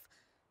myself.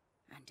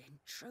 And in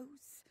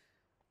truth,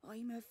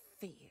 I'm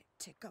afeard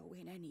to go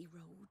in any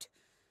road.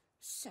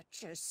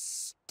 Such a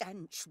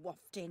stench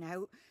wafting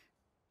out.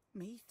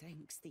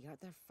 Methinks the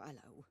other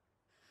fellow,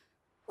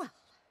 well,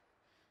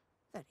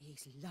 that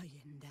he's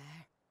lying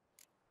there.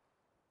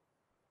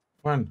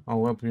 Fine,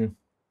 I'll help you.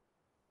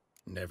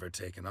 Never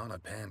taken on a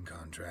pan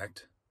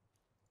contract.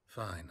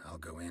 Fine, I'll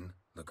go in,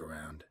 look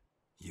around.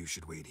 You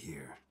should wait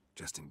here,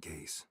 just in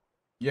case.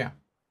 Yeah.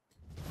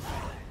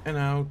 And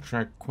now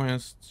track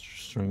quests,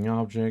 string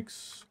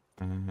objects.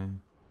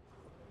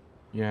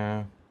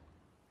 Yeah.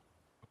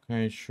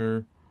 Okay,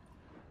 sure.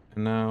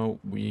 And now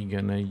we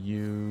gonna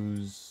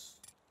use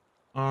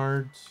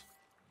art.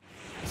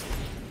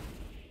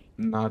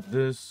 Not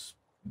this.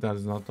 That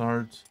is not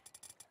art.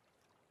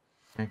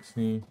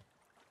 Axne.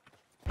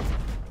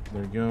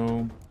 There you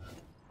go.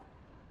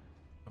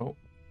 Oh.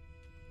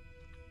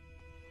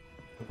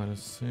 Let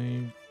us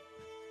save.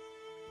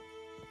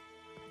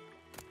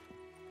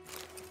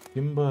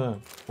 Timber,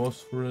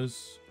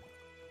 phosphorus,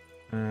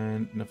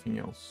 and nothing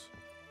else.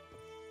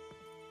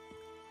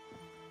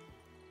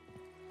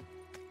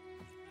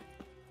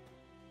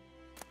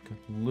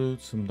 Got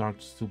loot, some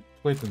dark steel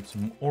plate, and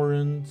some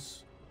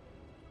orens.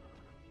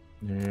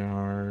 They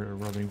are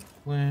rotting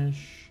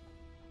flesh.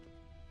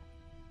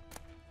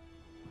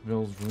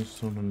 Vels,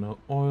 runestone, and no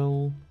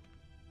oil.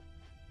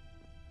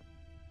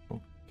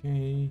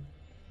 Okay.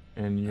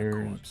 And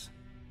yours. Corpse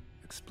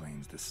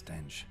explains the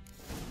stench.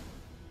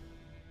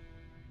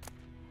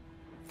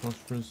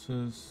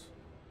 Phosphoruses.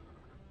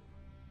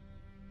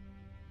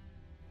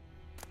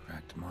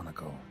 Cracked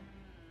monocle.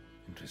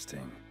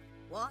 Interesting.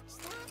 What's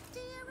that,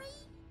 dearie?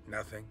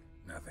 Nothing.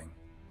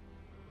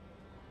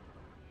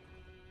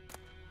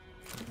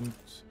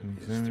 Boots and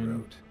His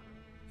examine. throat.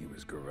 He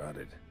was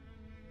garroted.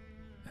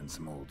 And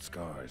some old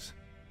scars.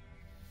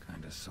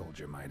 Kind of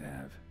soldier might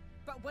have.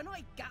 But when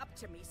I gab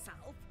to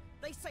myself,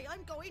 they say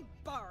I'm going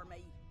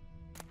barmy.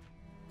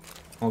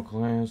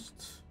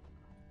 Alchemist.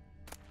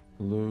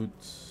 Loot.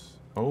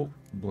 Oh,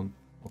 blunt.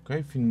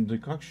 Okay, fin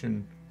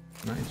decoction.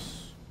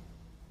 Nice.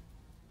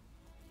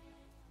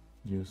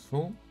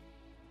 Useful.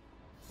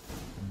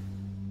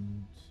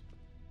 And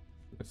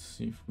let's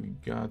see if we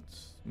got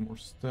more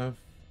stuff.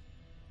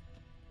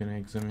 Can I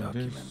examine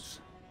Documents, this?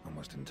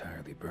 almost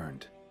entirely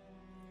burnt.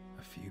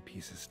 A few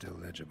pieces still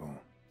legible.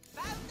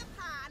 Found the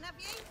pan, have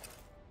you?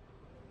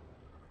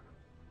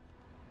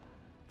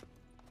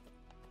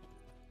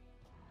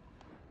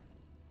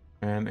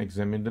 And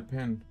examine the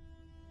pen.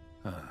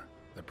 Ah,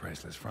 the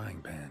priceless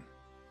frying pan.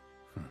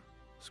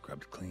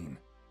 Scrubbed clean.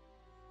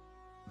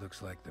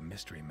 Looks like the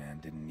mystery man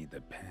didn't need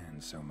the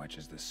pan so much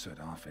as the soot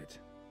off it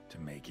to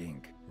make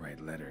ink, write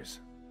letters.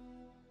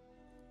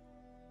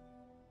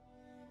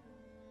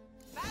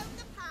 Found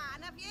the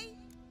pan, have you?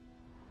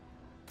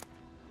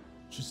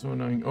 She's so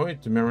annoying. Oh,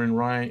 wait, tamarind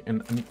rye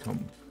and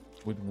honeycomb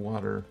with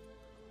water.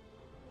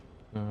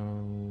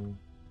 So,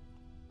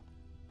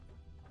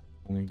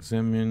 we'll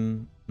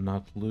examine,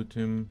 not loot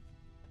him.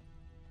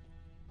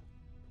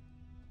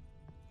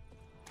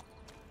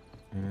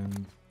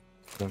 And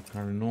dark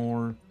iron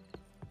ore.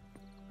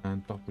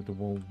 And talk with the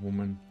old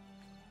woman.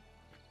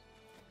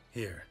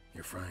 Here,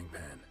 your frying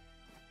pan.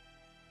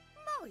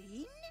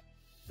 Mine?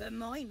 But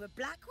mine were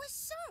black with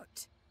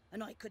soot.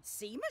 And I could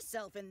see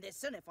myself in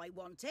this one if I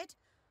wanted.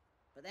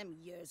 but them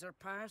years are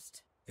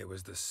past. It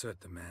was the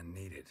soot the man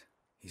needed.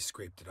 He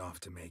scraped it off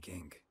to make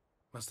ink.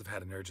 Must have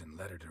had an urgent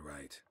letter to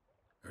write.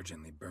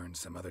 Urgently burned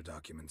some other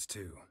documents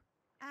too.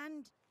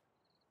 And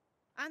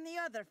the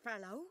other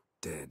fellow?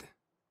 Dead.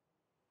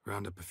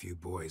 Round up a few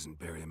boys and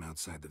bury him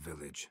outside the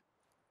village.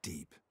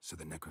 Deep, so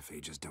the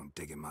necrophages don't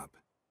dig him up.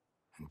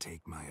 And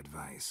take my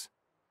advice.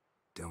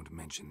 Don't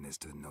mention this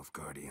to the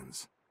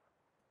Nilfgaardians.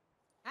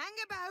 Hang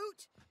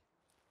about!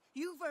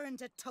 You've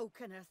earned a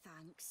token of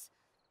thanks.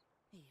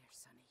 Here,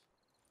 sonny,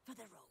 for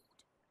the road.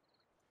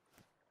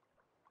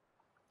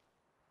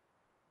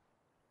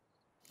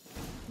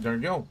 There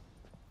you go.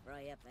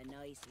 Fry up a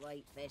nice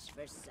white fish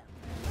for supper.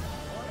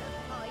 Or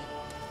a pie.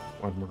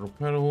 White myrtle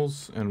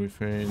petals, and we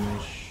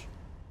finish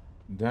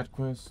that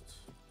quest.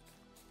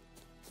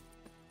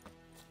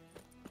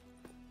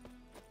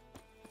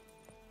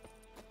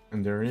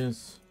 And there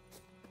is.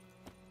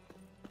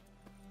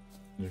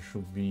 There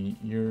should be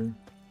here.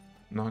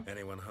 Not.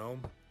 Anyone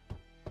home?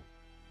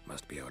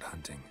 Must be out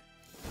hunting.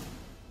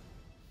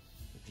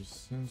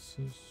 Just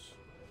census.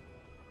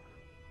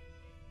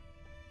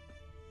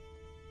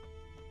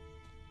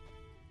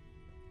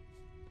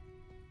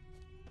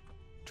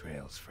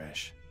 Trail's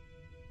fresh.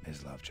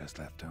 Mislav just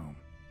left home.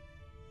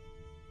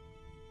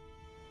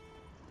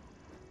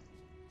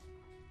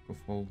 Go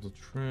follow the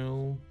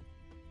trail.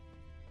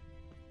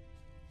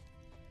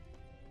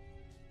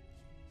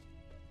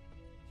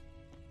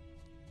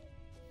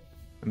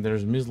 And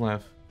there's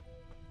Mislav.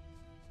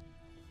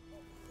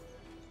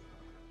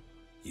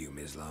 You,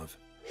 Mislav?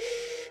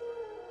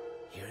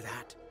 Hear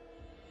that?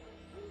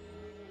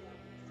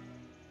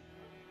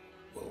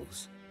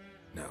 Wolves?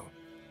 No.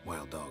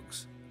 Wild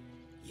dogs.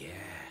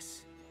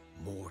 Yes.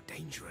 More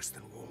dangerous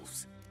than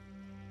wolves.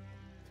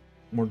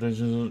 More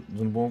dangerous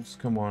than wolves?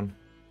 Come on.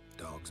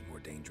 Dogs more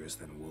dangerous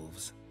than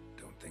wolves?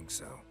 Don't think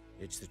so.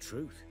 It's the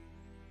truth.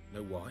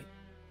 Know why?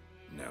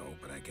 No,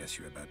 but I guess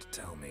you're about to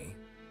tell me.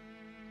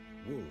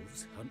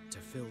 Wolves hunt to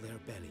fill their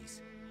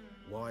bellies.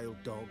 Wild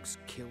dogs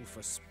kill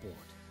for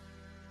sport.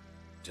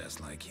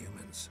 Just like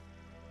humans.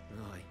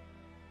 Aye.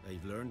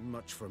 They've learned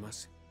much from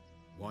us.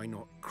 Why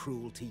not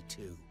cruelty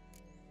too?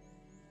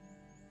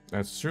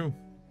 That's true.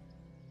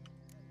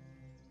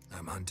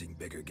 I'm hunting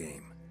bigger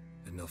game.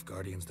 The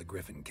Nilfgaardians the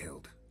Griffin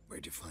killed.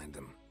 Where'd you find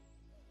them?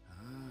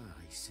 Ah,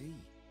 I see.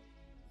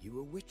 You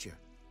a witcher.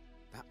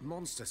 That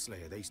monster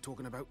slayer they's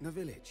talking about in the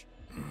village.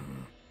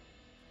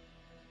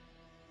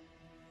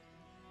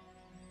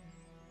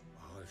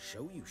 I'll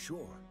show you,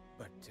 sure.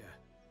 But,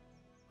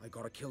 I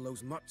gotta kill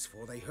those mutts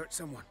before they hurt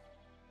someone.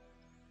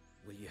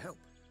 Will you help?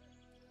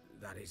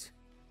 That is,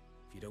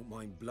 if you don't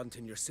mind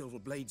blunting your silver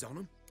blades on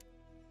them.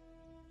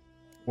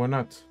 Why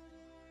not?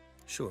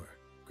 Sure.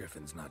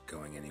 Griffin's not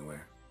going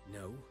anywhere.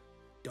 No.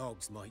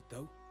 Dogs might,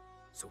 though.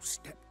 So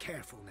step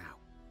careful now.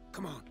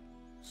 Come on.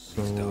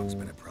 So... This dog's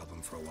been a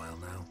problem for a while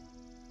now.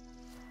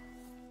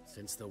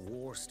 Since the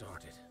war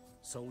started.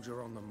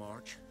 Soldier on the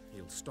march.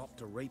 He'll stop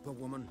to rape a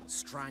woman,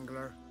 strangle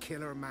her,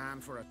 kill her man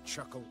for a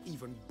chuckle,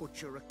 even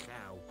butcher a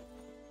cow.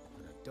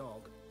 And a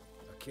dog,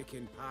 a kick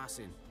in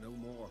passing, no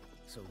more.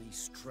 So these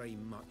stray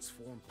mutts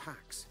form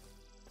packs.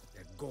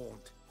 They're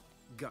gaunt,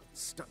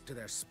 guts stuck to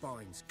their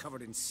spines,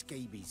 covered in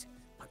scabies,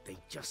 but they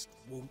just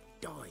won't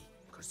die,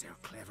 because they're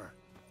clever.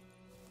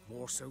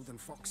 More so than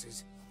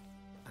foxes.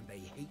 And they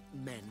hate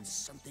men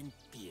something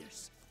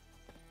fierce.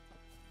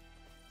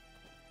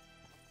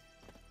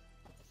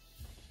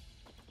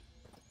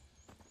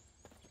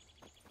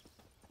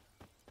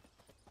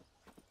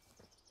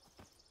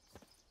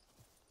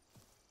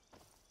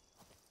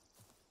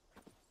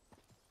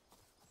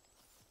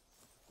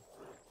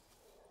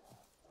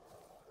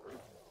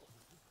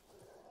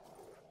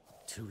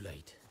 Too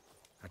late.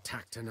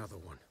 Attacked another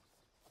one.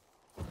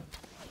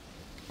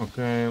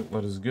 Okay,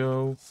 let us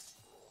go.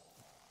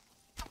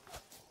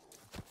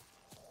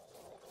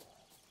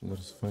 Let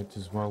us fight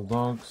these wild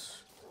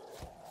dogs.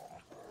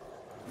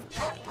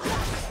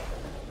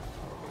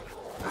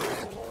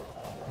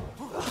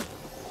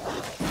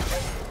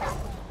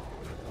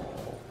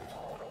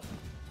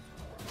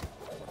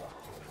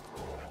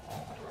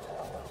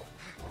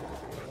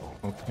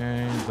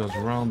 Okay, dodge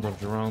around,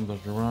 dodge around,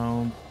 dodge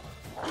around.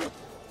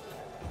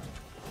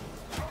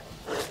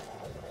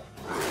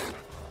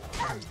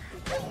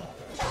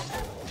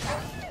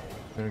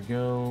 There we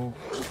go.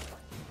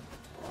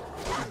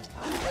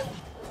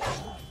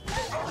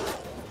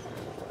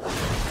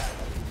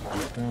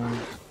 Okay.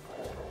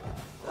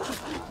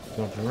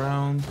 Dodge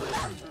around.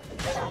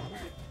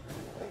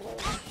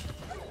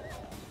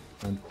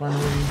 And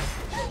finally.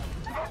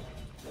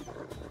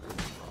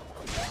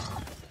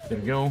 There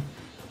we go.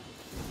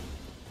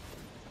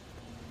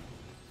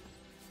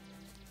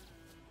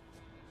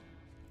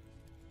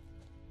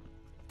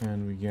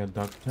 And we get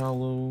Dark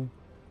Tallow.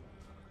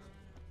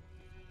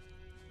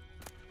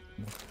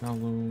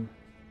 Tallow.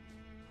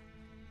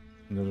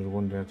 Another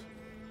one dead.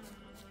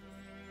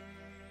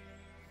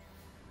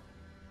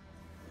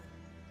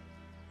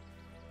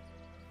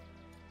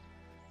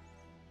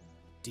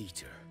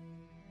 Dieter.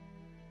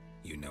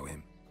 You know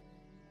him?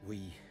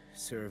 We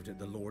served at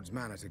the Lord's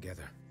Manor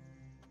together.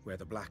 where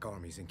the Black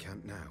Army's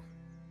encamped now.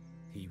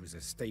 He was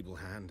a stable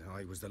hand,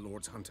 I was the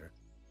Lord's hunter.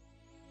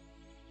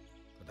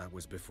 But that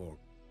was before...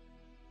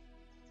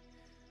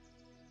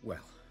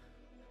 well,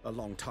 a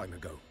long time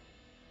ago.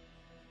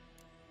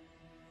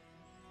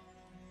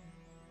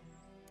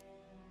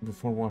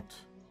 Before what?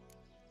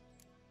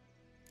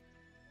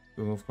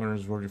 The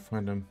Nilfgaardians, where did you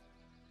find them?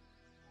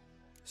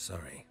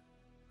 Sorry.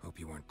 Hope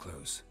you weren't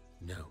close.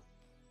 No,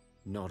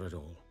 not at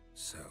all.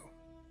 So,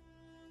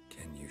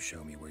 can you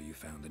show me where you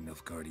found the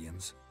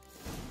Nilfgaardians?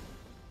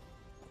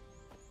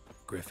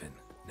 Griffin,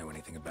 know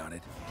anything about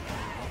it?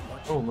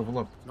 Oh, level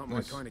up. Not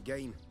Nice. my kind of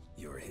game.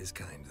 You're his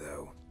kind,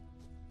 though.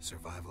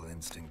 Survival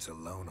instincts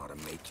alone ought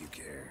to make you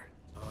care.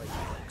 I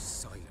walk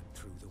silent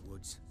through the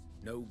woods.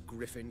 No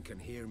Griffin can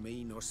hear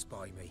me nor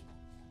spy me.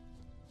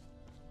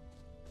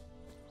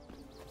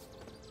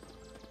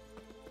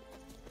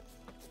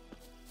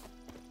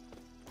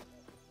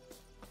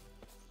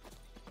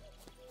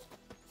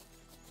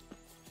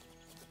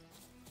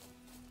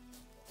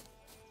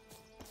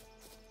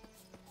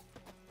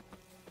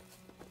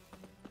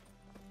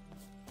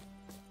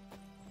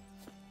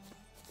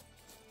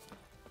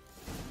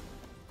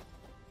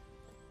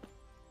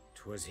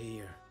 'Twas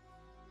here.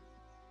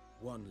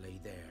 One lay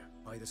there,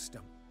 by the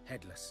stump,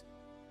 headless.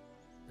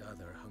 The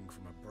other hung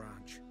from a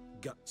branch,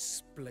 guts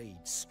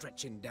splayed,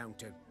 stretching down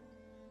to...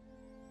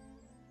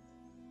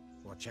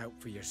 Watch out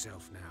for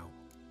yourself now.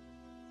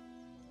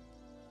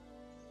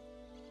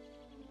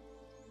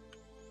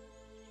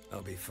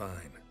 I'll be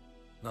fine.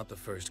 Not the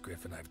first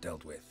Griffin I've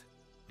dealt with.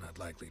 Not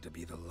likely to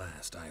be the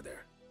last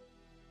either.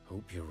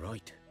 Hope you're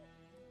right.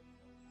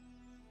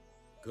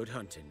 Good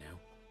hunting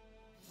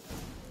now.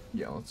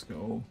 Yeah, let's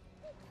go.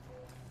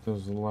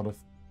 There's a lot of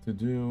to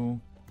do.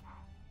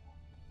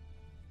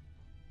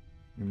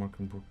 Mark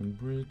and broken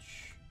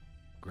bridge.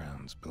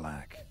 Ground's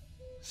black,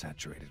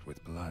 saturated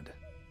with blood.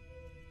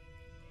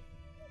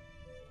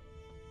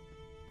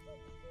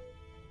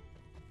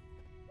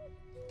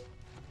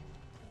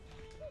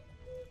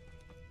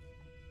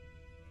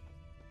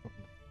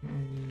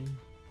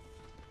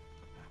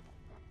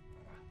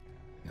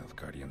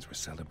 Nilfgaardians were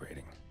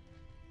celebrating.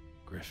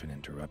 Griffin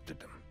interrupted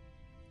them.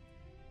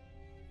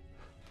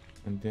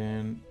 And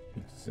then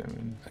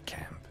examine. A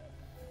camp.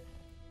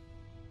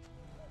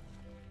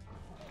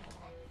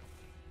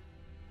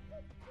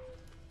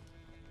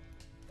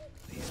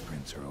 These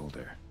prints are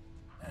older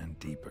and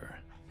deeper,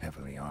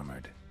 heavily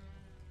armored.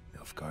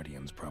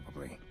 Nilfgaardians,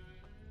 probably.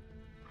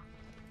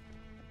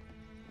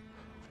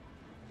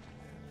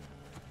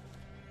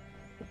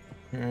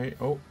 Okay,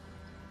 oh,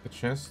 the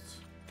chest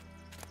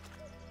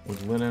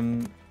with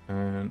linen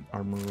and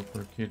armor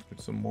repair kit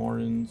with some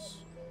morins.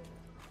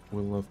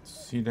 We'll love to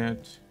see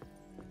that.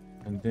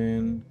 And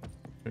then,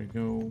 there you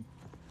go.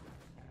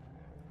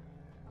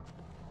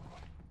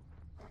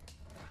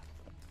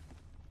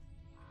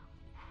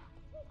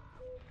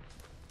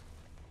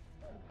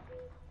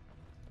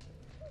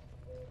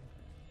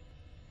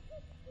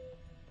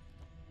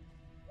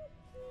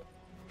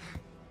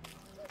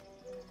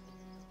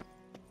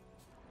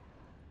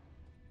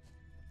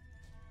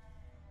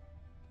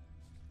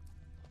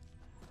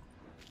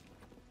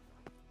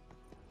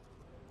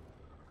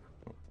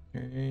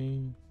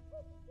 Okay.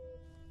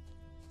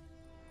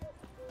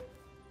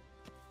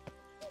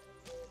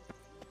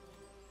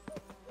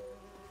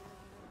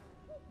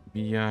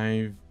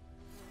 Beehive.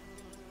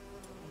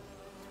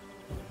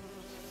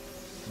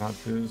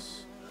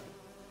 Lapis.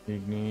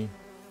 Igni.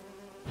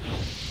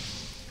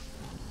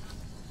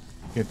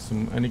 Get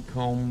some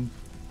honeycomb.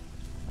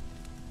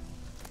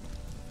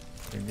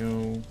 There you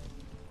go.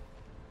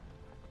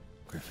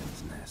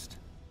 Griffin's nest.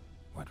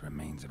 What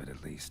remains of it,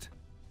 at least.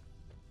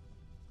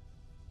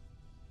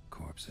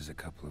 Corpse is a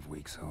couple of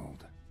weeks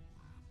old.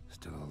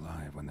 Still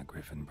alive when the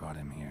Griffin brought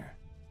him here.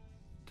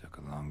 Took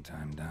a long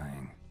time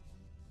dying.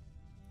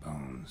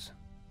 Bones.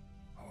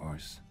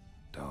 Horse.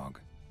 Dog.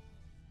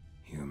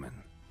 Human.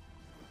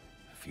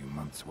 A few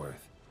months'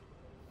 worth.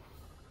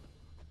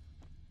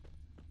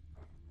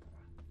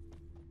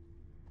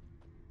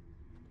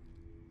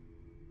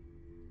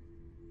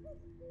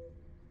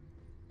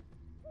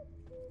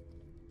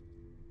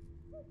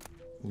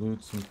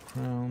 Loot some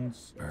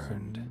crowns.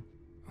 Burned.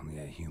 Only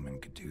a human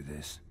could do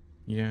this.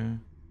 Yeah.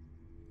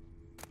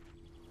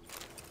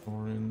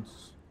 Orange.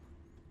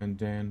 And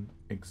then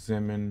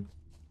examine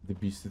the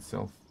beast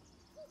itself.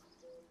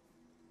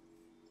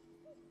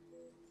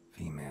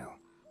 Female.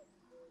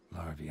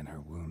 Larvae in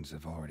her wounds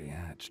have already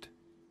hatched.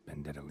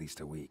 Been dead at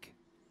least a week.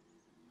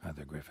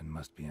 Other Griffin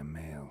must be a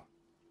male.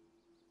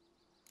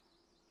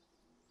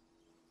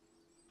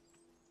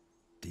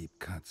 Deep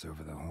cuts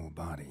over the whole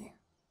body.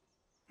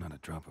 Not a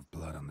drop of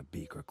blood on the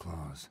beak or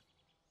claws.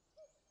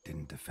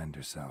 Didn't defend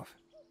herself.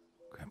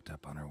 Crept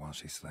up on her while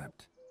she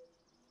slept.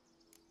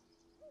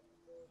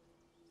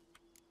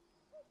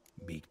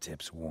 Beak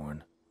tips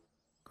worn.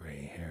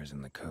 Gray hairs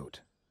in the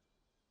coat.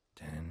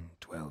 10,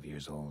 12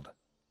 years old.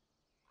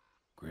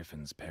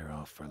 Griffins pair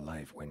off for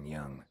life when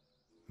young.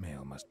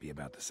 Male must be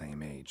about the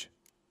same age.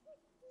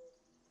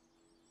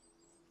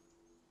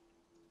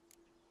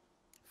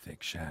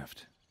 Thick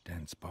shaft,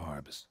 dense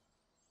barbs.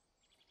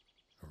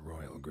 A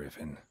royal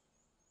griffin.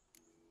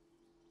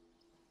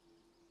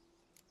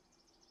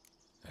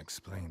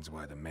 Explains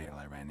why the male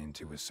I ran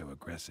into was so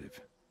aggressive.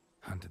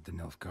 Hunted the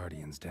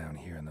Nilfgaardians down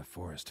here in the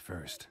forest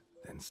first,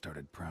 then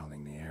started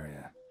prowling the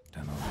area.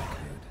 Done all I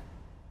could.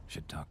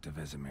 Should talk to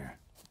Vesemir.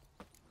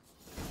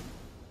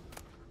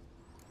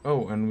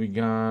 Oh, and we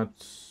got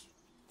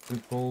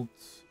Default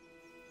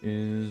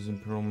is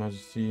Imperial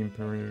Majesty,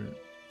 Imperial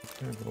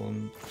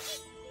and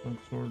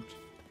Sword.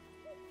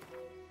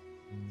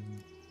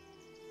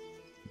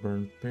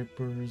 Burnt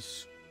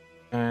papers.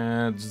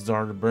 And these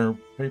are the burnt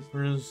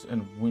papers,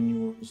 and when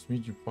you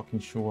meet, you fucking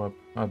show up.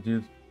 I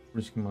did,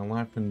 risking my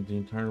life, and the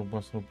entire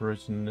Boston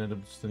operation ended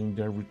up sitting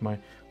there with my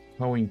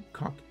towing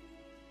cock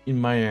in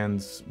my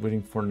hands,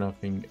 waiting for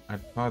nothing. I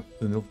thought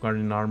the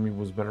Nilfgaardian army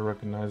was better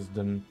recognized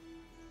than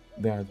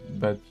that,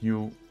 but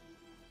you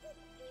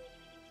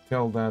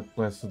tell that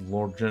blessed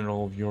Lord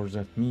General of yours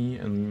at me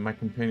and my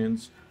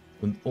companions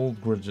with old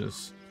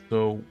grudges,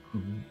 so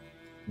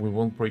we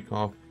won't break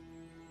off.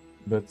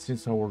 But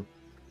since our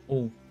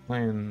old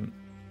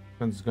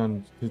plan's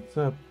gone tits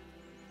up,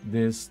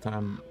 this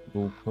time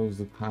we'll close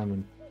the time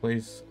and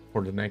place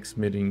for the next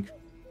meeting.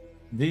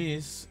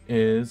 This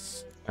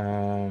is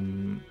a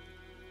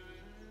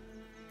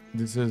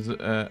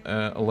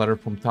letter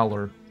from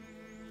Taller.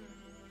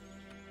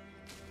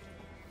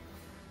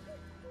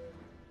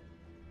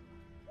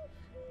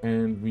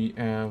 And we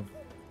have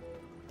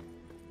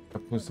a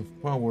place of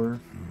power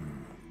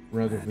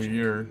right over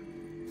here.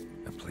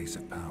 A place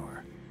of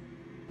power.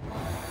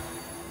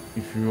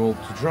 If you roll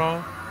to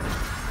draw,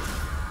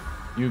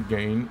 you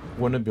gain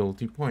 1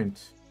 ability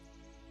point.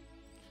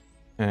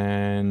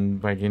 And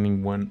by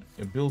gaining 1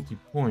 ability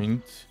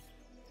point,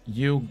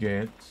 you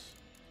get...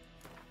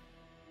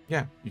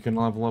 yeah, you can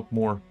level up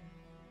more.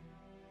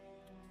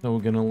 So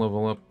we're gonna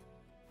level up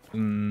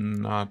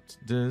not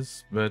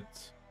this,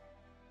 but...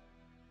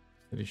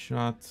 steady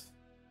shot,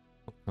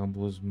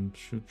 metabolism,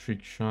 shoot,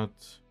 trick shot,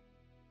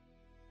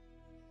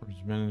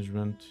 force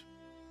management.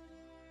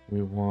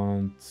 We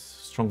want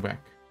strong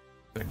back.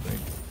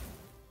 Exactly.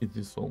 It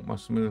is all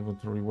maximum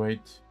inventory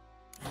weight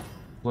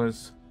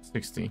plus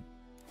 60.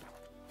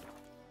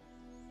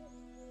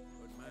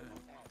 Good man.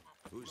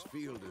 Whose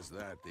field is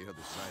that the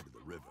other side of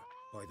the river?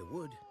 By the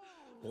wood.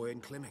 Boy in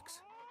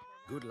Climmix.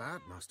 Good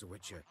lad, Master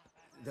Witcher.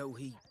 Though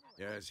he...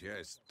 Yes,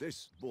 yes.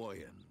 This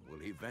Boyan, will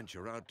he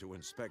venture out to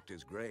inspect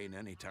his grain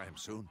anytime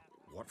soon?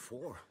 What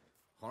for?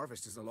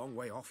 Harvest is a long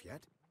way off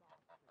yet.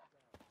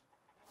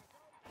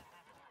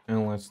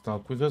 And let's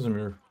talk with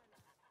Vesemir.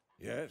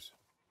 Yes.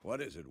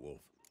 What is it,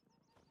 Wolf?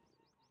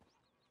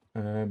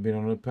 I've been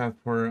on the path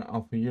for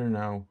half a year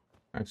now.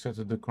 I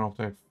accepted the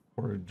contract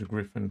for the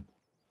Griffin.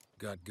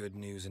 Got good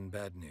news and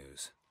bad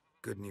news.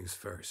 Good news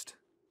first.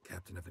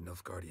 Captain of a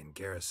Nilfgaardian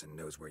garrison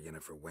knows where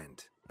Yennefer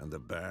went. And the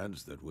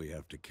bad's that we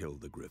have to kill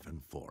the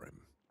Griffin for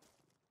him.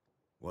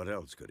 What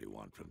else could he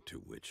want from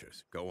 2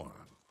 witchers? Go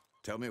on.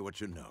 Tell me what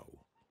you know.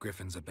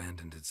 Griffin's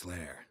abandoned its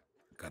lair.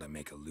 Gotta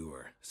make a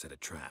lure, set a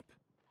trap.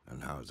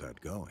 And how's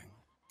that going?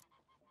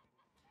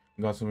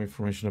 Got some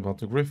information about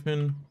the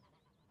Griffin.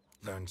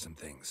 Learned some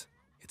things.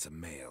 It's a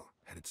male,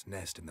 had its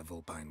nest in the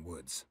Vulpine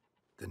Woods.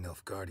 The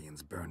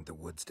Nilfgaardians burned the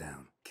woods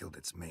down, killed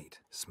its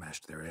mate,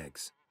 smashed their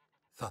eggs.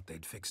 Thought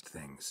they'd fixed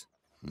things.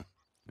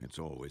 It's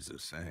always the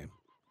same.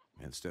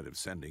 Instead of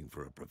sending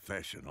for a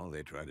professional,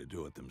 they try to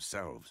do it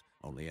themselves,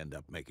 only end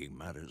up making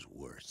matters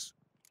worse.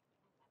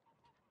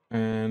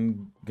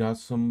 And got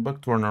some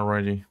buckthorn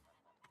already.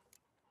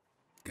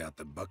 Got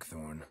the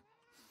buckthorn.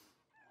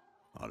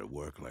 Ought to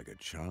work like a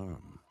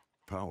charm.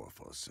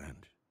 Powerful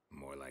scent.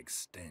 More like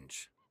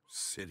stench.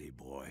 City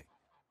boy.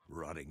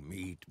 Rotting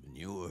meat,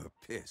 manure,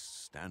 piss.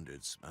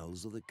 Standard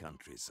smells of the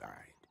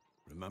countryside.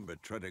 Remember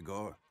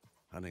Tredegor?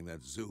 Hunting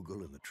that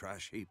Zoogle in the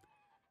trash heap?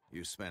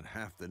 You spent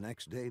half the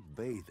next day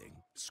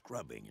bathing,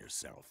 scrubbing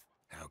yourself.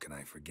 How can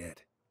I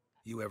forget?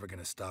 You ever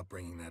gonna stop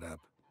bringing that up?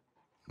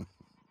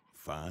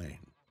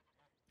 Fine.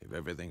 If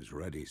everything's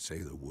ready, say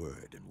the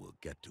word and we'll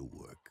get to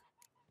work.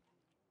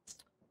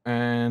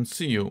 And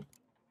see you.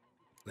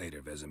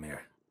 Later, Vesemir.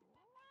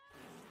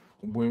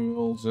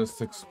 We'll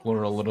just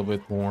explore a little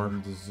bit more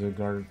this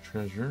guarded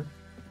treasure.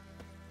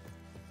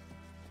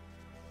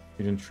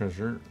 Hidden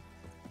treasure.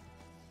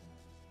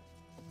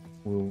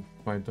 We'll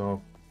fight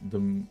off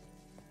the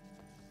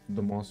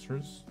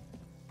monsters.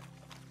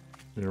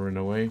 They're in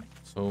a way,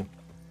 so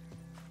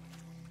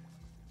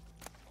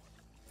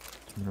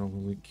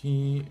the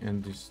key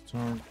and this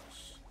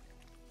starts.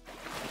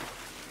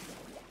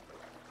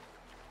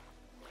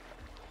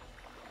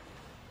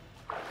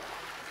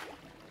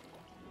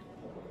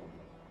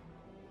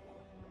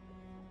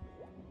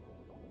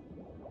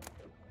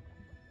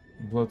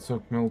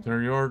 Bloodsoaked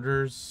military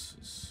orders,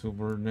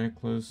 silver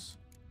necklace,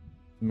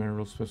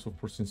 Merrill special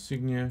force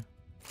insignia.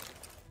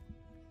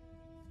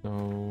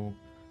 So,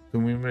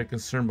 can we make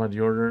concern by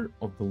the order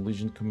of the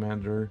Legion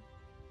Commander,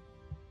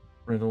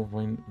 Randall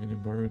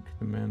Weinberg,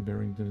 the man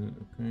bearing the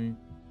okay.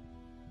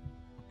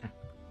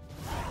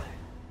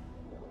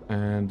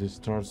 And this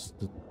starts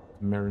the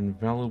Marin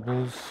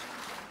valuables.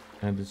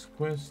 And this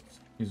quest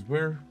is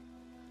where?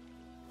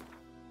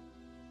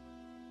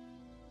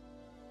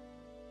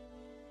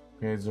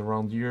 Okay, it's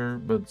around here,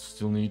 but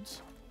still need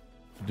to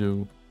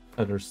do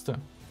other stuff.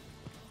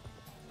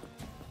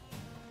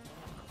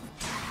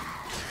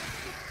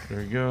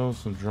 There you go,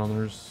 some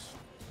drowners.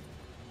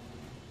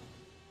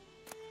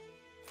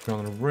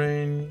 Drowner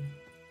brain.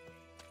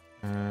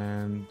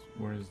 And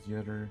where is the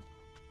other?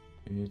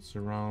 It's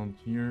around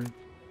here.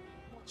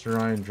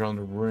 Try and drown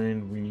the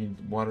brain. We need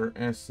water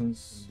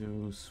essence.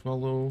 Do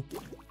swallow.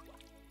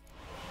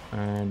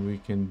 And we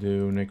can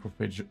do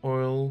necrophage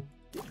oil.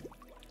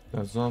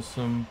 That's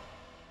awesome.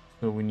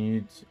 So we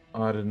need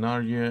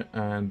arenaria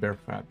and bear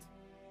fat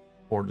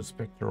for the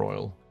spectre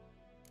oil.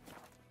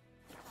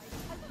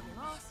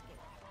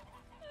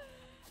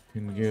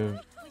 Can give.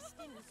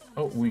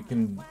 Oh, we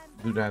can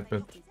do that,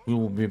 but we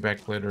will be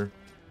back later.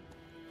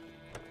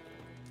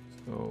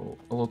 So,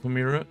 hello,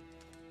 Tomira.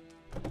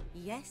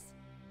 Yes.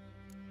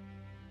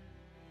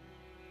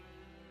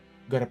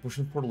 Got a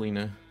potion for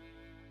Lena.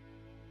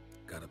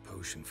 Got a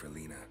potion for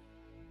Lena.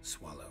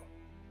 Swallow.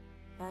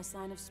 First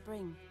sign of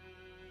spring.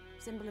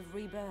 Symbol of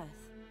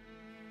rebirth.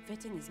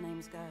 Fitting as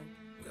names go.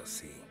 We'll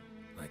see.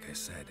 Like I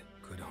said,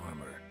 could harm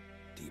her.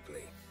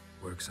 Deeply.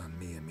 Works on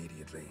me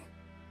immediately.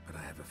 But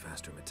I have a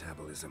faster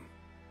metabolism.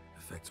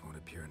 Effects won't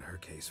appear in her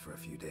case for a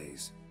few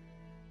days.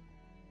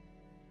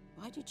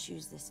 Why'd you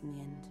choose this in the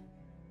end?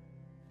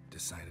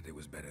 Decided it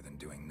was better than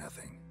doing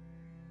nothing.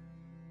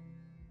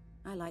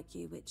 I like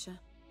you, Witcher.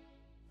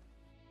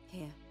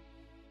 Here.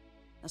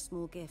 A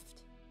small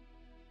gift.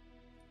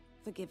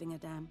 For giving a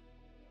damn.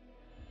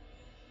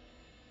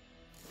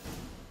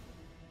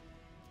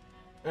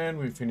 And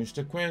we finished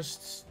the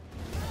quests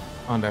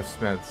on Death's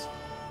Beds.